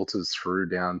that filters through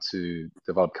down to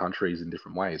developed countries in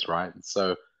different ways, right?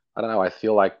 So I don't know. I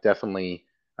feel like definitely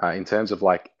in terms of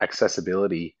like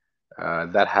accessibility,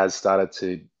 that has started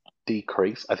to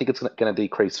decrease. I think it's going to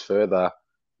decrease further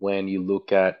when you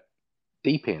look at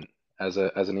deep as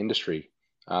an industry.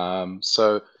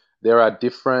 So there are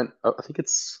different. I think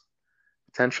it's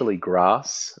potentially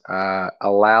grass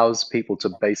allows people to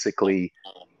basically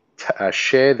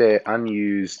share their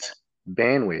unused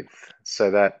bandwidth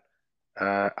so that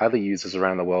other users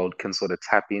around the world can sort of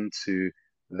tap into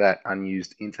that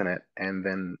unused internet and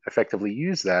then effectively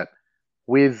use that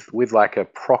with like a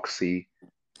proxy,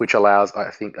 which allows,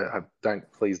 I think, don't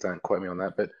please don't quote me on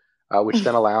that, but which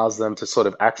then allows them to sort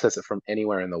of access it from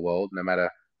anywhere in the world, no matter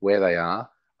where they are,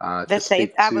 to That's it.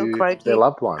 speak I will to quote their you.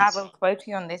 loved I ones. will quote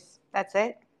you on this. That's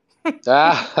it.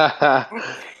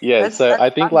 Yeah, so That's I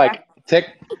think fun, yeah. like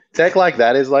tech like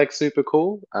that is like super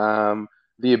cool.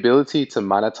 The ability to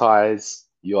monetize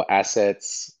your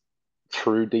assets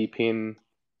through deep in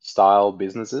style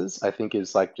businesses, I think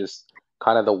is like just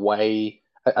kind of the way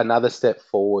another step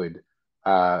forward,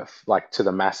 like to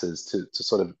the masses to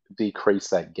sort of decrease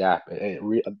that gap.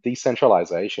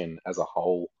 Decentralization as a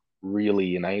whole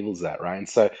really enables that, right? And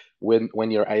so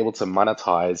when you're able to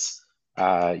monetize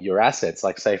your assets,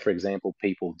 like say for example,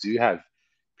 people do have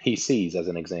PCs as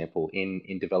an example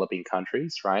in developing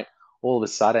countries, right? All of a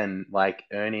sudden, like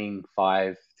earning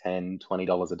 5, 10,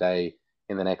 $20 a day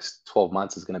in the next 12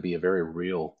 months is going to be a very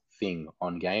real thing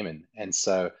on Gaimin. And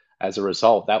so as a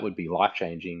result, that would be life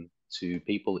changing to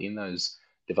people in those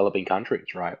developing countries,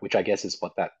 right? Which I guess is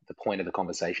what that the point of the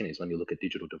conversation is when you look at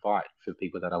digital divide for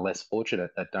people that are less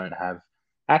fortunate that don't have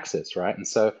access, right? And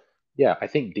so yeah, I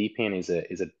think DPN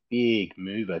is a big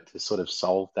mover to sort of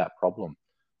solve that problem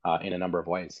in a number of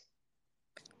ways.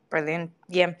 Brilliant.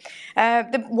 Yeah.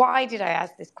 Why did I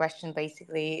ask this question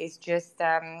basically is just,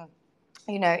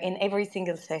 you know, in every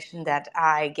single session that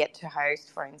I get to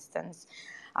host, for instance,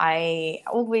 I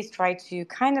always try to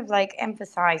kind of like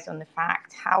emphasize on the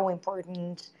fact how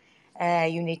important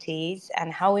unity is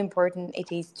and how important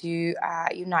it is to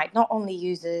unite not only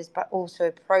users but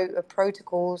also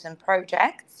protocols and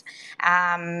projects.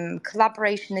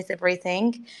 Collaboration is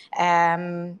everything.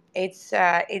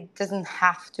 It doesn't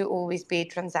have to always be a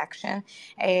transaction.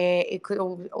 It could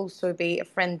also be a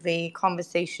friendly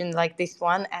conversation like this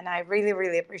one. And I really,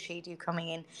 really appreciate you coming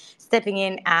in, stepping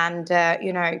in, and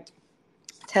you know,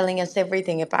 telling us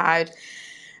everything about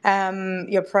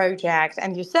your project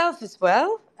and yourself as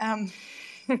well.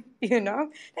 You know,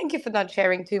 thank you for not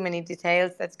sharing too many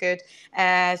details. That's good.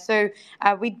 So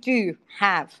we do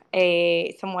have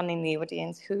a someone in the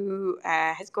audience who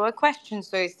has got a question.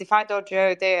 So it's Defy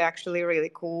Dojo. They're actually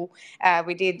really cool.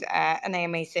 We did an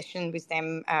AMA session with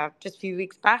them just a few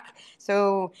weeks back.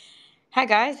 So, hi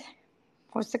guys,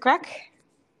 what's the crack?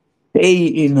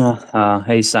 Hey,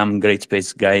 hey Sam, great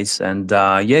space guys, and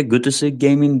yeah, good to see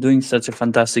Gaming doing such a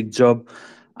fantastic job.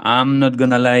 I'm not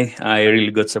gonna lie, I really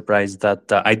got surprised that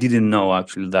I didn't know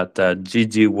actually that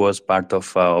Gigi was part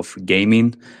of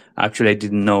Gaming. Actually, I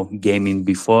didn't know Gaming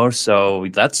before, so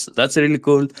that's really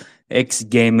cool. Ex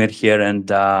gamer here, and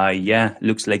yeah,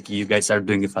 looks like you guys are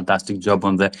doing a fantastic job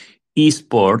on the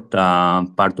esport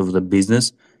part of the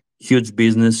business. Huge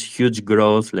business, huge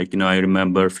growth. Like I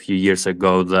remember a few years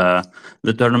ago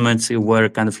the tournaments were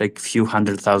kind of like few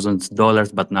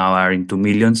 $100,000, but now are into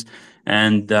millions,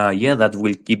 and yeah, that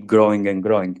will keep growing and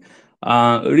growing.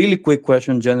 Really quick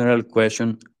question, general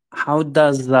question: how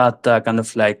does that kind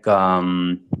of like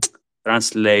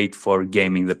translate for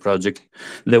gaming the project,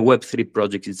 the Web3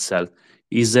 project itself?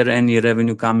 Is there any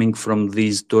revenue coming from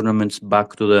these tournaments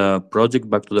back to the project,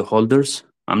 back to the holders?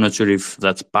 I'm not sure if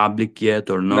that's public yet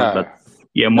or not, No, but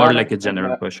yeah, more no, like no, a no, general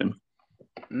no, question.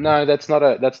 no. That's not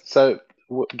a. That's so.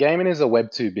 Gaimin is a Web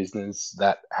 2 business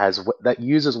that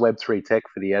uses Web 3 tech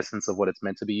for the essence of what it's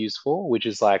meant to be used for, which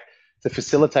is like to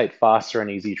facilitate faster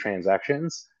and easy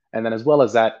transactions, and then as well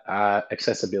as that,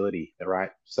 accessibility, right?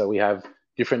 So we have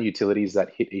different utilities that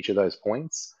hit each of those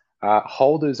points.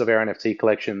 Holders of our NFT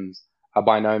collections are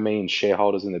by no means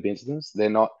shareholders in the business. They're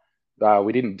not.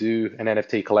 We didn't do an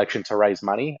NFT collection to raise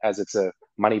money, as it's a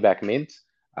money back mint.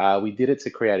 We did it to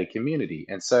create a community,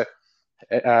 and so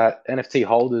NFT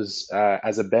holders,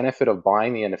 as a benefit of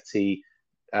buying the NFT,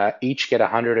 each get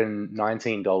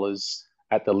 $119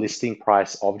 at the listing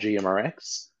price of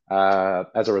GMRX,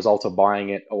 as a result of buying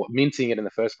it or minting it in the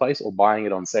first place or buying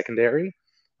it on secondary.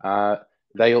 Uh,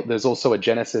 there's also a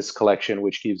Genesis collection,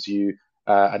 which gives you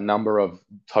a number of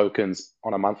tokens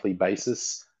on a monthly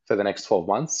basis for the next 12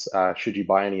 months. Should you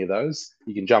buy any of those,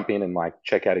 you can jump in and like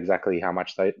check out exactly how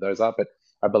much those are. But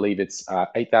I believe it's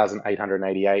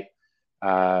 8,888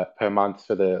 per month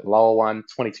for the lower one,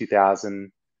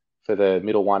 22,000 for the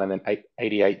middle one, and then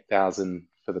 88,000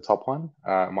 for the top one.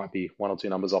 It might be one or two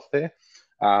numbers off there.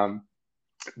 Um,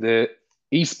 the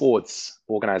esports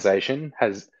organization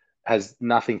has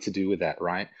nothing to do with that,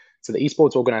 right? So the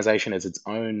esports organization is its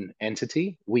own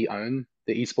entity. We own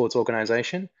the esports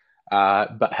organization,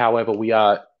 but however, we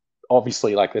are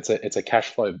obviously like it's a cash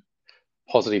flow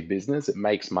positive business. It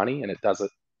makes money and it does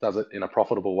it in a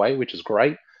profitable way, which is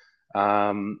great.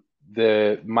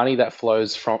 The money that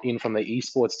flows from the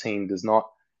esports team does not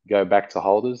go back to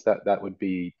holders. That would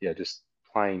be, yeah, just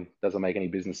plain doesn't make any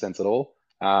business sense at all.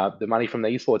 The money from the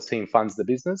esports team funds the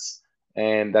business,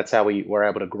 and that's how we were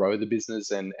able to grow the business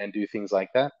and do things like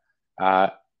that. Uh,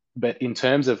 but in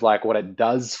terms of like what it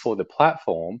does for the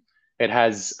platform, it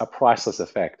has a priceless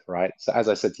effect, right? So as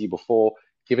I said to you before,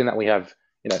 given that we have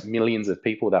millions of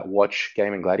people that watch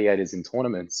Gaming Gladiators in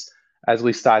tournaments, as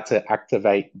we start to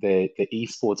activate the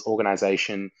esports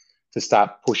organization to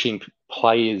start pushing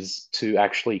players to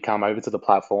actually come over to the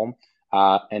platform,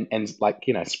 and like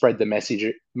spread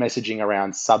the messaging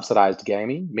around subsidized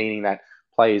gaming, meaning that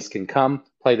players can come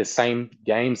play the same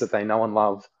games that they know and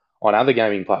love on other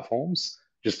gaming platforms,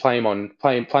 just play them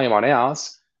on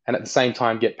ours, and at the same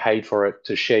time get paid for it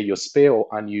to share your spare or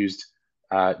unused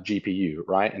GPU,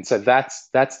 right? And so that's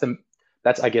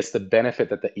I guess the benefit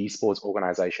that the esports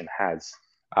organization has.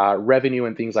 Revenue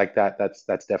and things like that, that's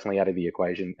definitely out of the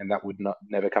equation, and that would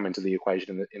never come into the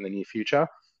equation in the near future.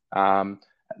 Um,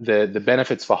 the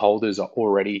benefits for holders are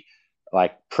already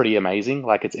like pretty amazing.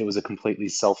 Like it was a completely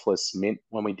selfless mint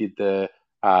when we did the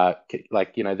the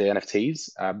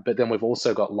NFTs, but then we've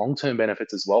also got long term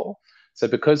benefits as well. So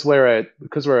because we're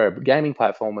a gaming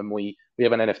platform and we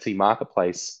have an NFT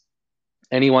marketplace,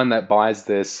 anyone that buys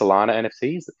the Solana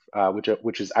NFTs,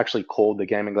 which is actually called the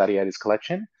Gaming Gladiators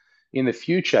Collection, in the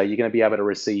future you're going to be able to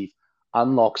receive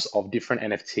unlocks of different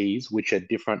NFTs, which are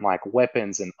different like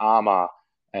weapons and armor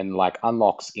and like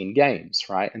unlocks in games,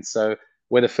 right? And so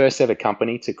we're the first ever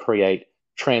company to create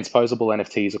transposable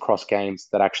NFTs across games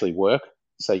that actually work.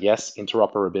 So yes,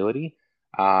 interoperability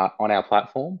on our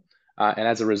platform, and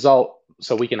as a result,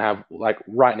 so we can have like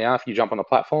right now, if you jump on the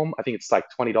platform, I think it's like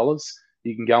 $20.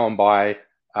 You can go and buy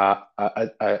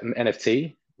an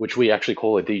NFT, which we actually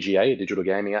call a DGA, a digital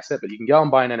gaming asset. But you can go and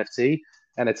buy an NFT,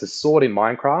 and it's a sword in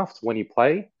Minecraft when you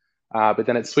play, but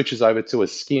then it switches over to a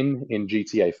skin in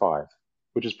GTA 5,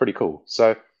 which is pretty cool.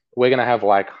 So we're going to have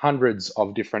like hundreds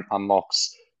of different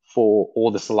unlocks for all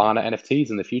the Solana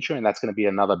NFTs in the future, and that's going to be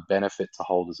another benefit to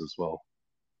holders as well.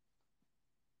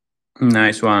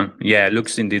 Nice one. Yeah,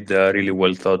 looks indeed really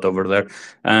well thought over there.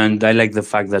 And I like the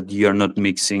fact that you're not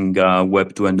mixing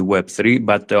Web 2 and Web 3,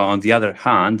 but on the other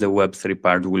hand, the Web 3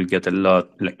 part will get a lot,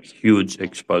 like huge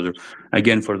exposure.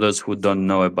 Again, for those who don't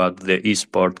know about the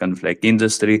esport kind of like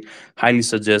industry, highly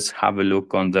suggest have a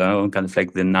look on the kind of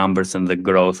like the numbers and the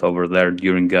growth over there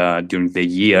during the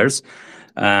years.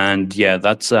 And yeah,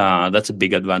 that's a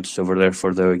big advantage over there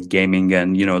for the gaming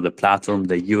and the platform,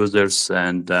 the users,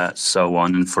 and so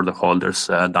on, and for the holders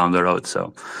down the road.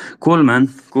 So cool,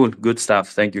 man. Cool, good stuff.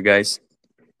 Thank you, guys.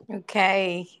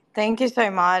 Okay. Thank you so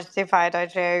much,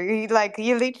 Joe.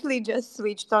 You literally just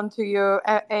switched onto your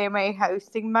AMA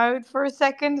hosting mode for a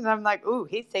second, and I'm like, "Ooh,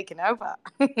 he's taking over."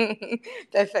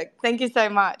 Perfect. Thank you so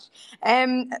much.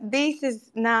 This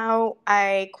is now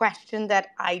a question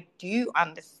that I do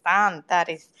understand that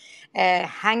is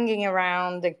hanging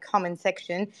around the comment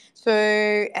section. So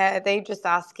they're just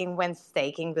asking when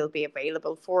staking will be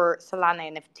available for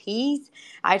Solana NFTs.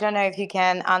 I don't know if you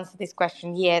can answer this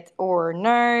question yet or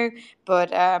no,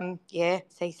 but yeah,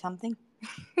 say something.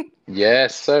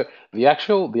 Yes. So the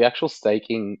actual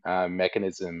staking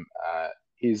mechanism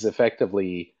is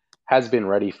effectively has been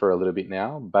ready for a little bit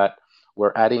now, but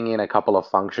we're adding in a couple of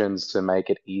functions to make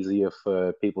it easier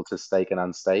for people to stake and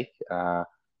unstake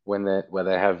when they where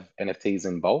they have NFTs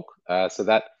in bulk. So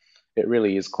that it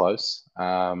really is close.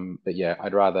 But yeah,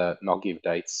 I'd rather not give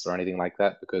dates or anything like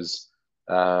that because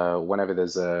whenever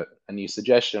there's a new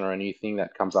suggestion or a new thing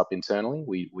that comes up internally,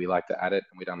 we like to add it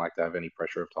and we don't like to have any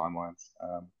pressure of timelines.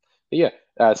 But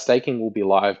yeah, staking will be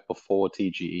live before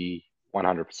TGE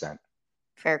 100%.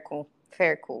 Fair cool.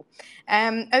 Fair cool.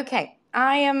 Okay.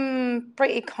 I am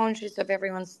pretty conscious of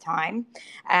everyone's time,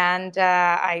 and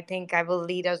I think I will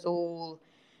lead us all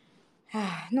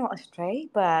not astray,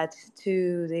 but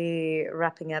to the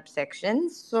wrapping up section.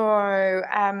 So,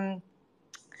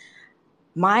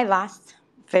 my last,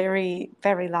 very,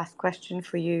 very last question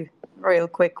for you, real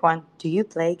quick one. Do you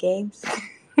play games?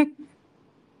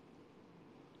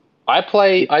 I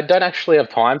play. I don't actually have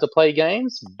time to play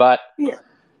games, but Yeah.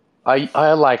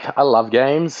 I love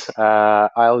games. I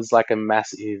was like a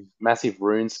massive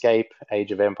RuneScape,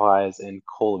 Age of Empires, and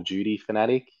Call of Duty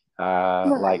fanatic. Like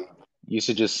Right. used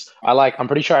to just I like I'm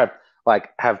pretty sure I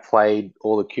like have played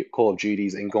all the Call of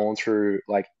Duties and gone through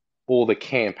like all the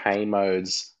campaign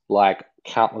modes like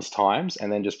countless times,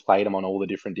 and then just played them on all the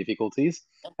different difficulties.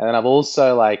 And then I've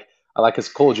also like I like because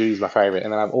Call of Duty is my favorite,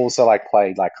 and then I've also like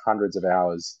played like hundreds of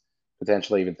hours,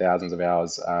 potentially even thousands of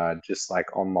hours, just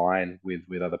like online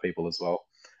with other people as well.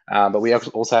 But we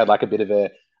also had like a bit of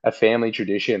a family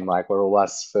tradition, like we're all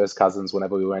us first cousins.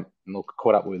 Whenever we went and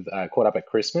caught up at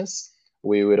Christmas,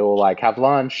 we would all like have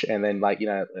lunch, and then like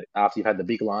after you've had the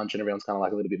big lunch and everyone's kind of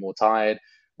like a little bit more tired,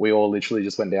 we all literally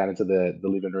just went down into the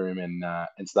living room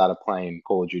and started playing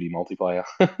Call of Duty multiplayer.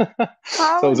 So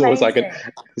How it amazing.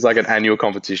 was like an annual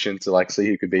competition to like see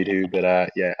who could beat who. But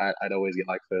yeah, I'd always get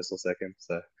like first or second.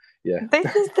 So yeah.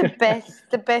 This is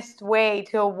the best way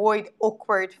to avoid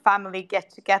awkward family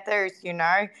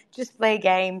get-togethers, Just play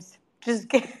games. Just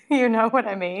get, you know what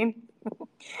I mean?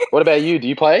 What about you? Do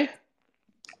you play?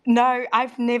 No,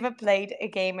 I've never played a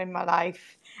game in my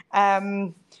life.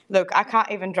 Um, Look, I can't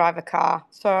even drive a car,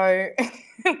 so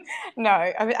no,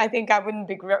 I think I wouldn't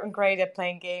be great at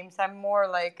playing games. I'm more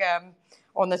like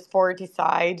on the sporty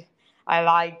side. I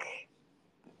like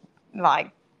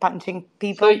punching So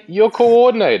people. you're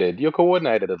coordinated. You're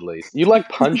coordinated at least. You like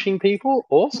punching people?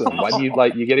 Awesome. Like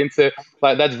you get into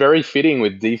like that's very fitting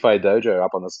with DeFi Dojo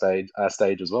up on the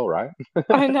stage as well, right?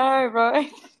 I know,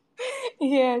 right?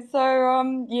 Yeah,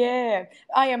 so yeah,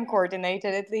 I am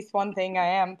coordinated. At least one thing I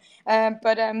am.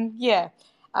 But yeah,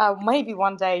 maybe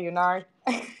one day,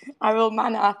 I will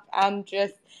man up and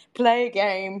just play a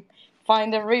game,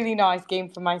 find a really nice game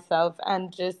for myself,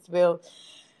 and just will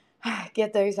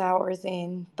get those hours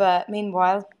in. But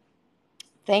meanwhile,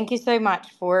 thank you so much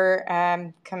for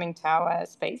coming to our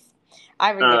space.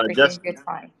 I really Just appreciate your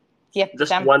time. Yep, Just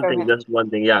Sam, one go thing, ahead. just one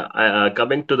thing. Yeah,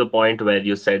 coming to the point where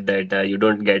you said that you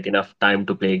don't get enough time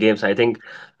to play games. I think,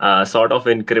 sort of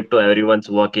in crypto, everyone's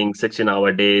working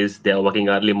 16-hour days. They are working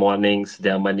early mornings. They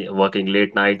are working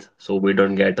late nights. So we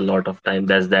don't get a lot of time.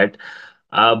 That's that.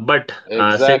 But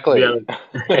since we are,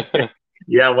 Exactly.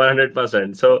 yeah,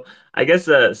 100%. So I guess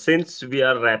since we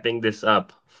are wrapping this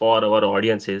up for our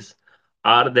audiences,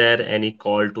 are there any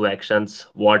call to actions?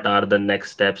 What are the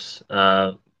next steps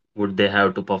would they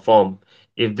have to perform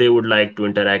if they would like to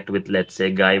interact with, let's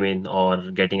say, Gaimin or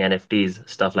getting NFTs,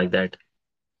 stuff like that?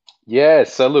 Yeah,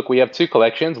 so look, we have two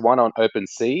collections, one on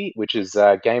OpenSea, which is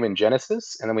Gaimin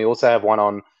Genesis, and then we also have one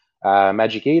on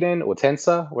Magic Eden or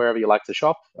Tensor, wherever you like to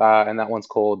shop, and that one's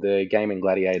called the Gaimin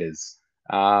Gladiators.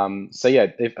 So yeah,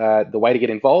 the way to get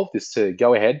involved is to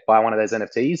go ahead, buy one of those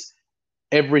NFTs.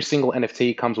 Every single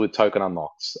NFT comes with token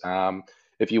unlocks.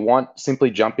 If you want,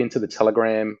 simply jump into the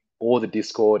Telegram or the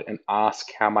Discord and ask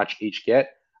how much each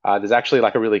get. There's actually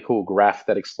like a really cool graph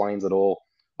that explains it all.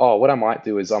 Oh, what I might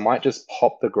do is I might just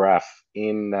pop the graph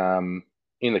in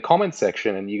the comment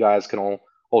section, and you guys can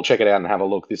all check it out and have a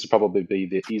look. This would probably be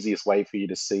the easiest way for you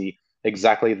to see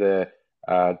exactly the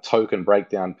token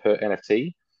breakdown per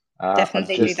NFT. I've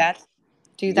Definitely do just that.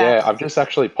 Do Yeah, that. I've just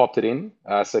actually popped it in.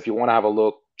 So if you want to have a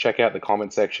look, check out the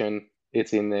comment section.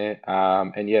 It's in there.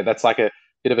 And yeah, that's like a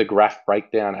bit of a graph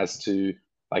breakdown as to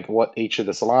like what each of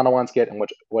the Solana ones get and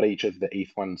what each of the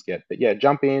ETH ones get. But yeah,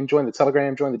 jump in, join the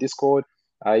Telegram, join the Discord.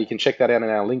 You can check that out in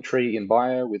our link tree in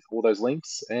bio with all those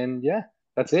links. And yeah,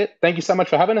 that's it. Thank you so much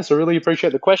for having us. I really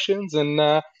appreciate the questions,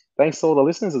 and thanks to all the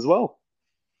listeners as well.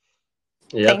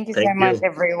 Yep, Thank you so thank much, you.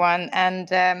 everyone.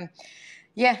 And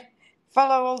yeah,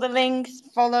 follow all the links,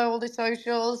 follow all the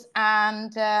socials.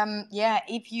 And yeah,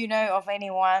 if you know of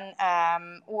anyone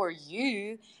or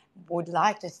you would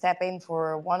like to step in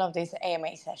for one of these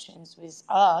AMA sessions with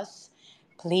us,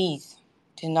 please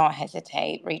do not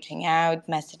hesitate reaching out,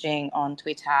 messaging on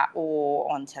Twitter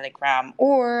or on Telegram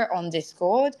or on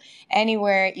Discord.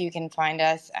 Anywhere you can find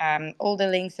us. All the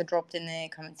links are dropped in the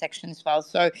comment section as well.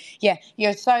 So yeah,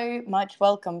 you're so much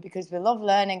welcome, because we love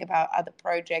learning about other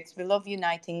projects. We love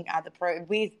uniting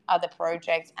with other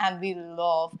projects, and we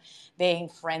love being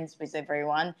friends with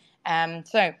everyone.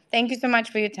 So thank you so much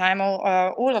for your time,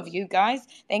 all of you guys.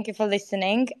 Thank you for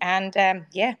listening, and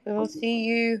yeah, we will see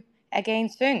you again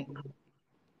soon.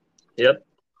 Yep.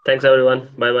 Thanks, everyone.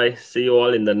 Bye bye. See you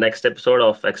all in the next episode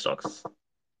of X Talks.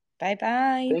 Bye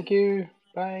bye. Thank you.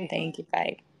 Bye. Thank you.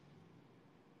 Bye.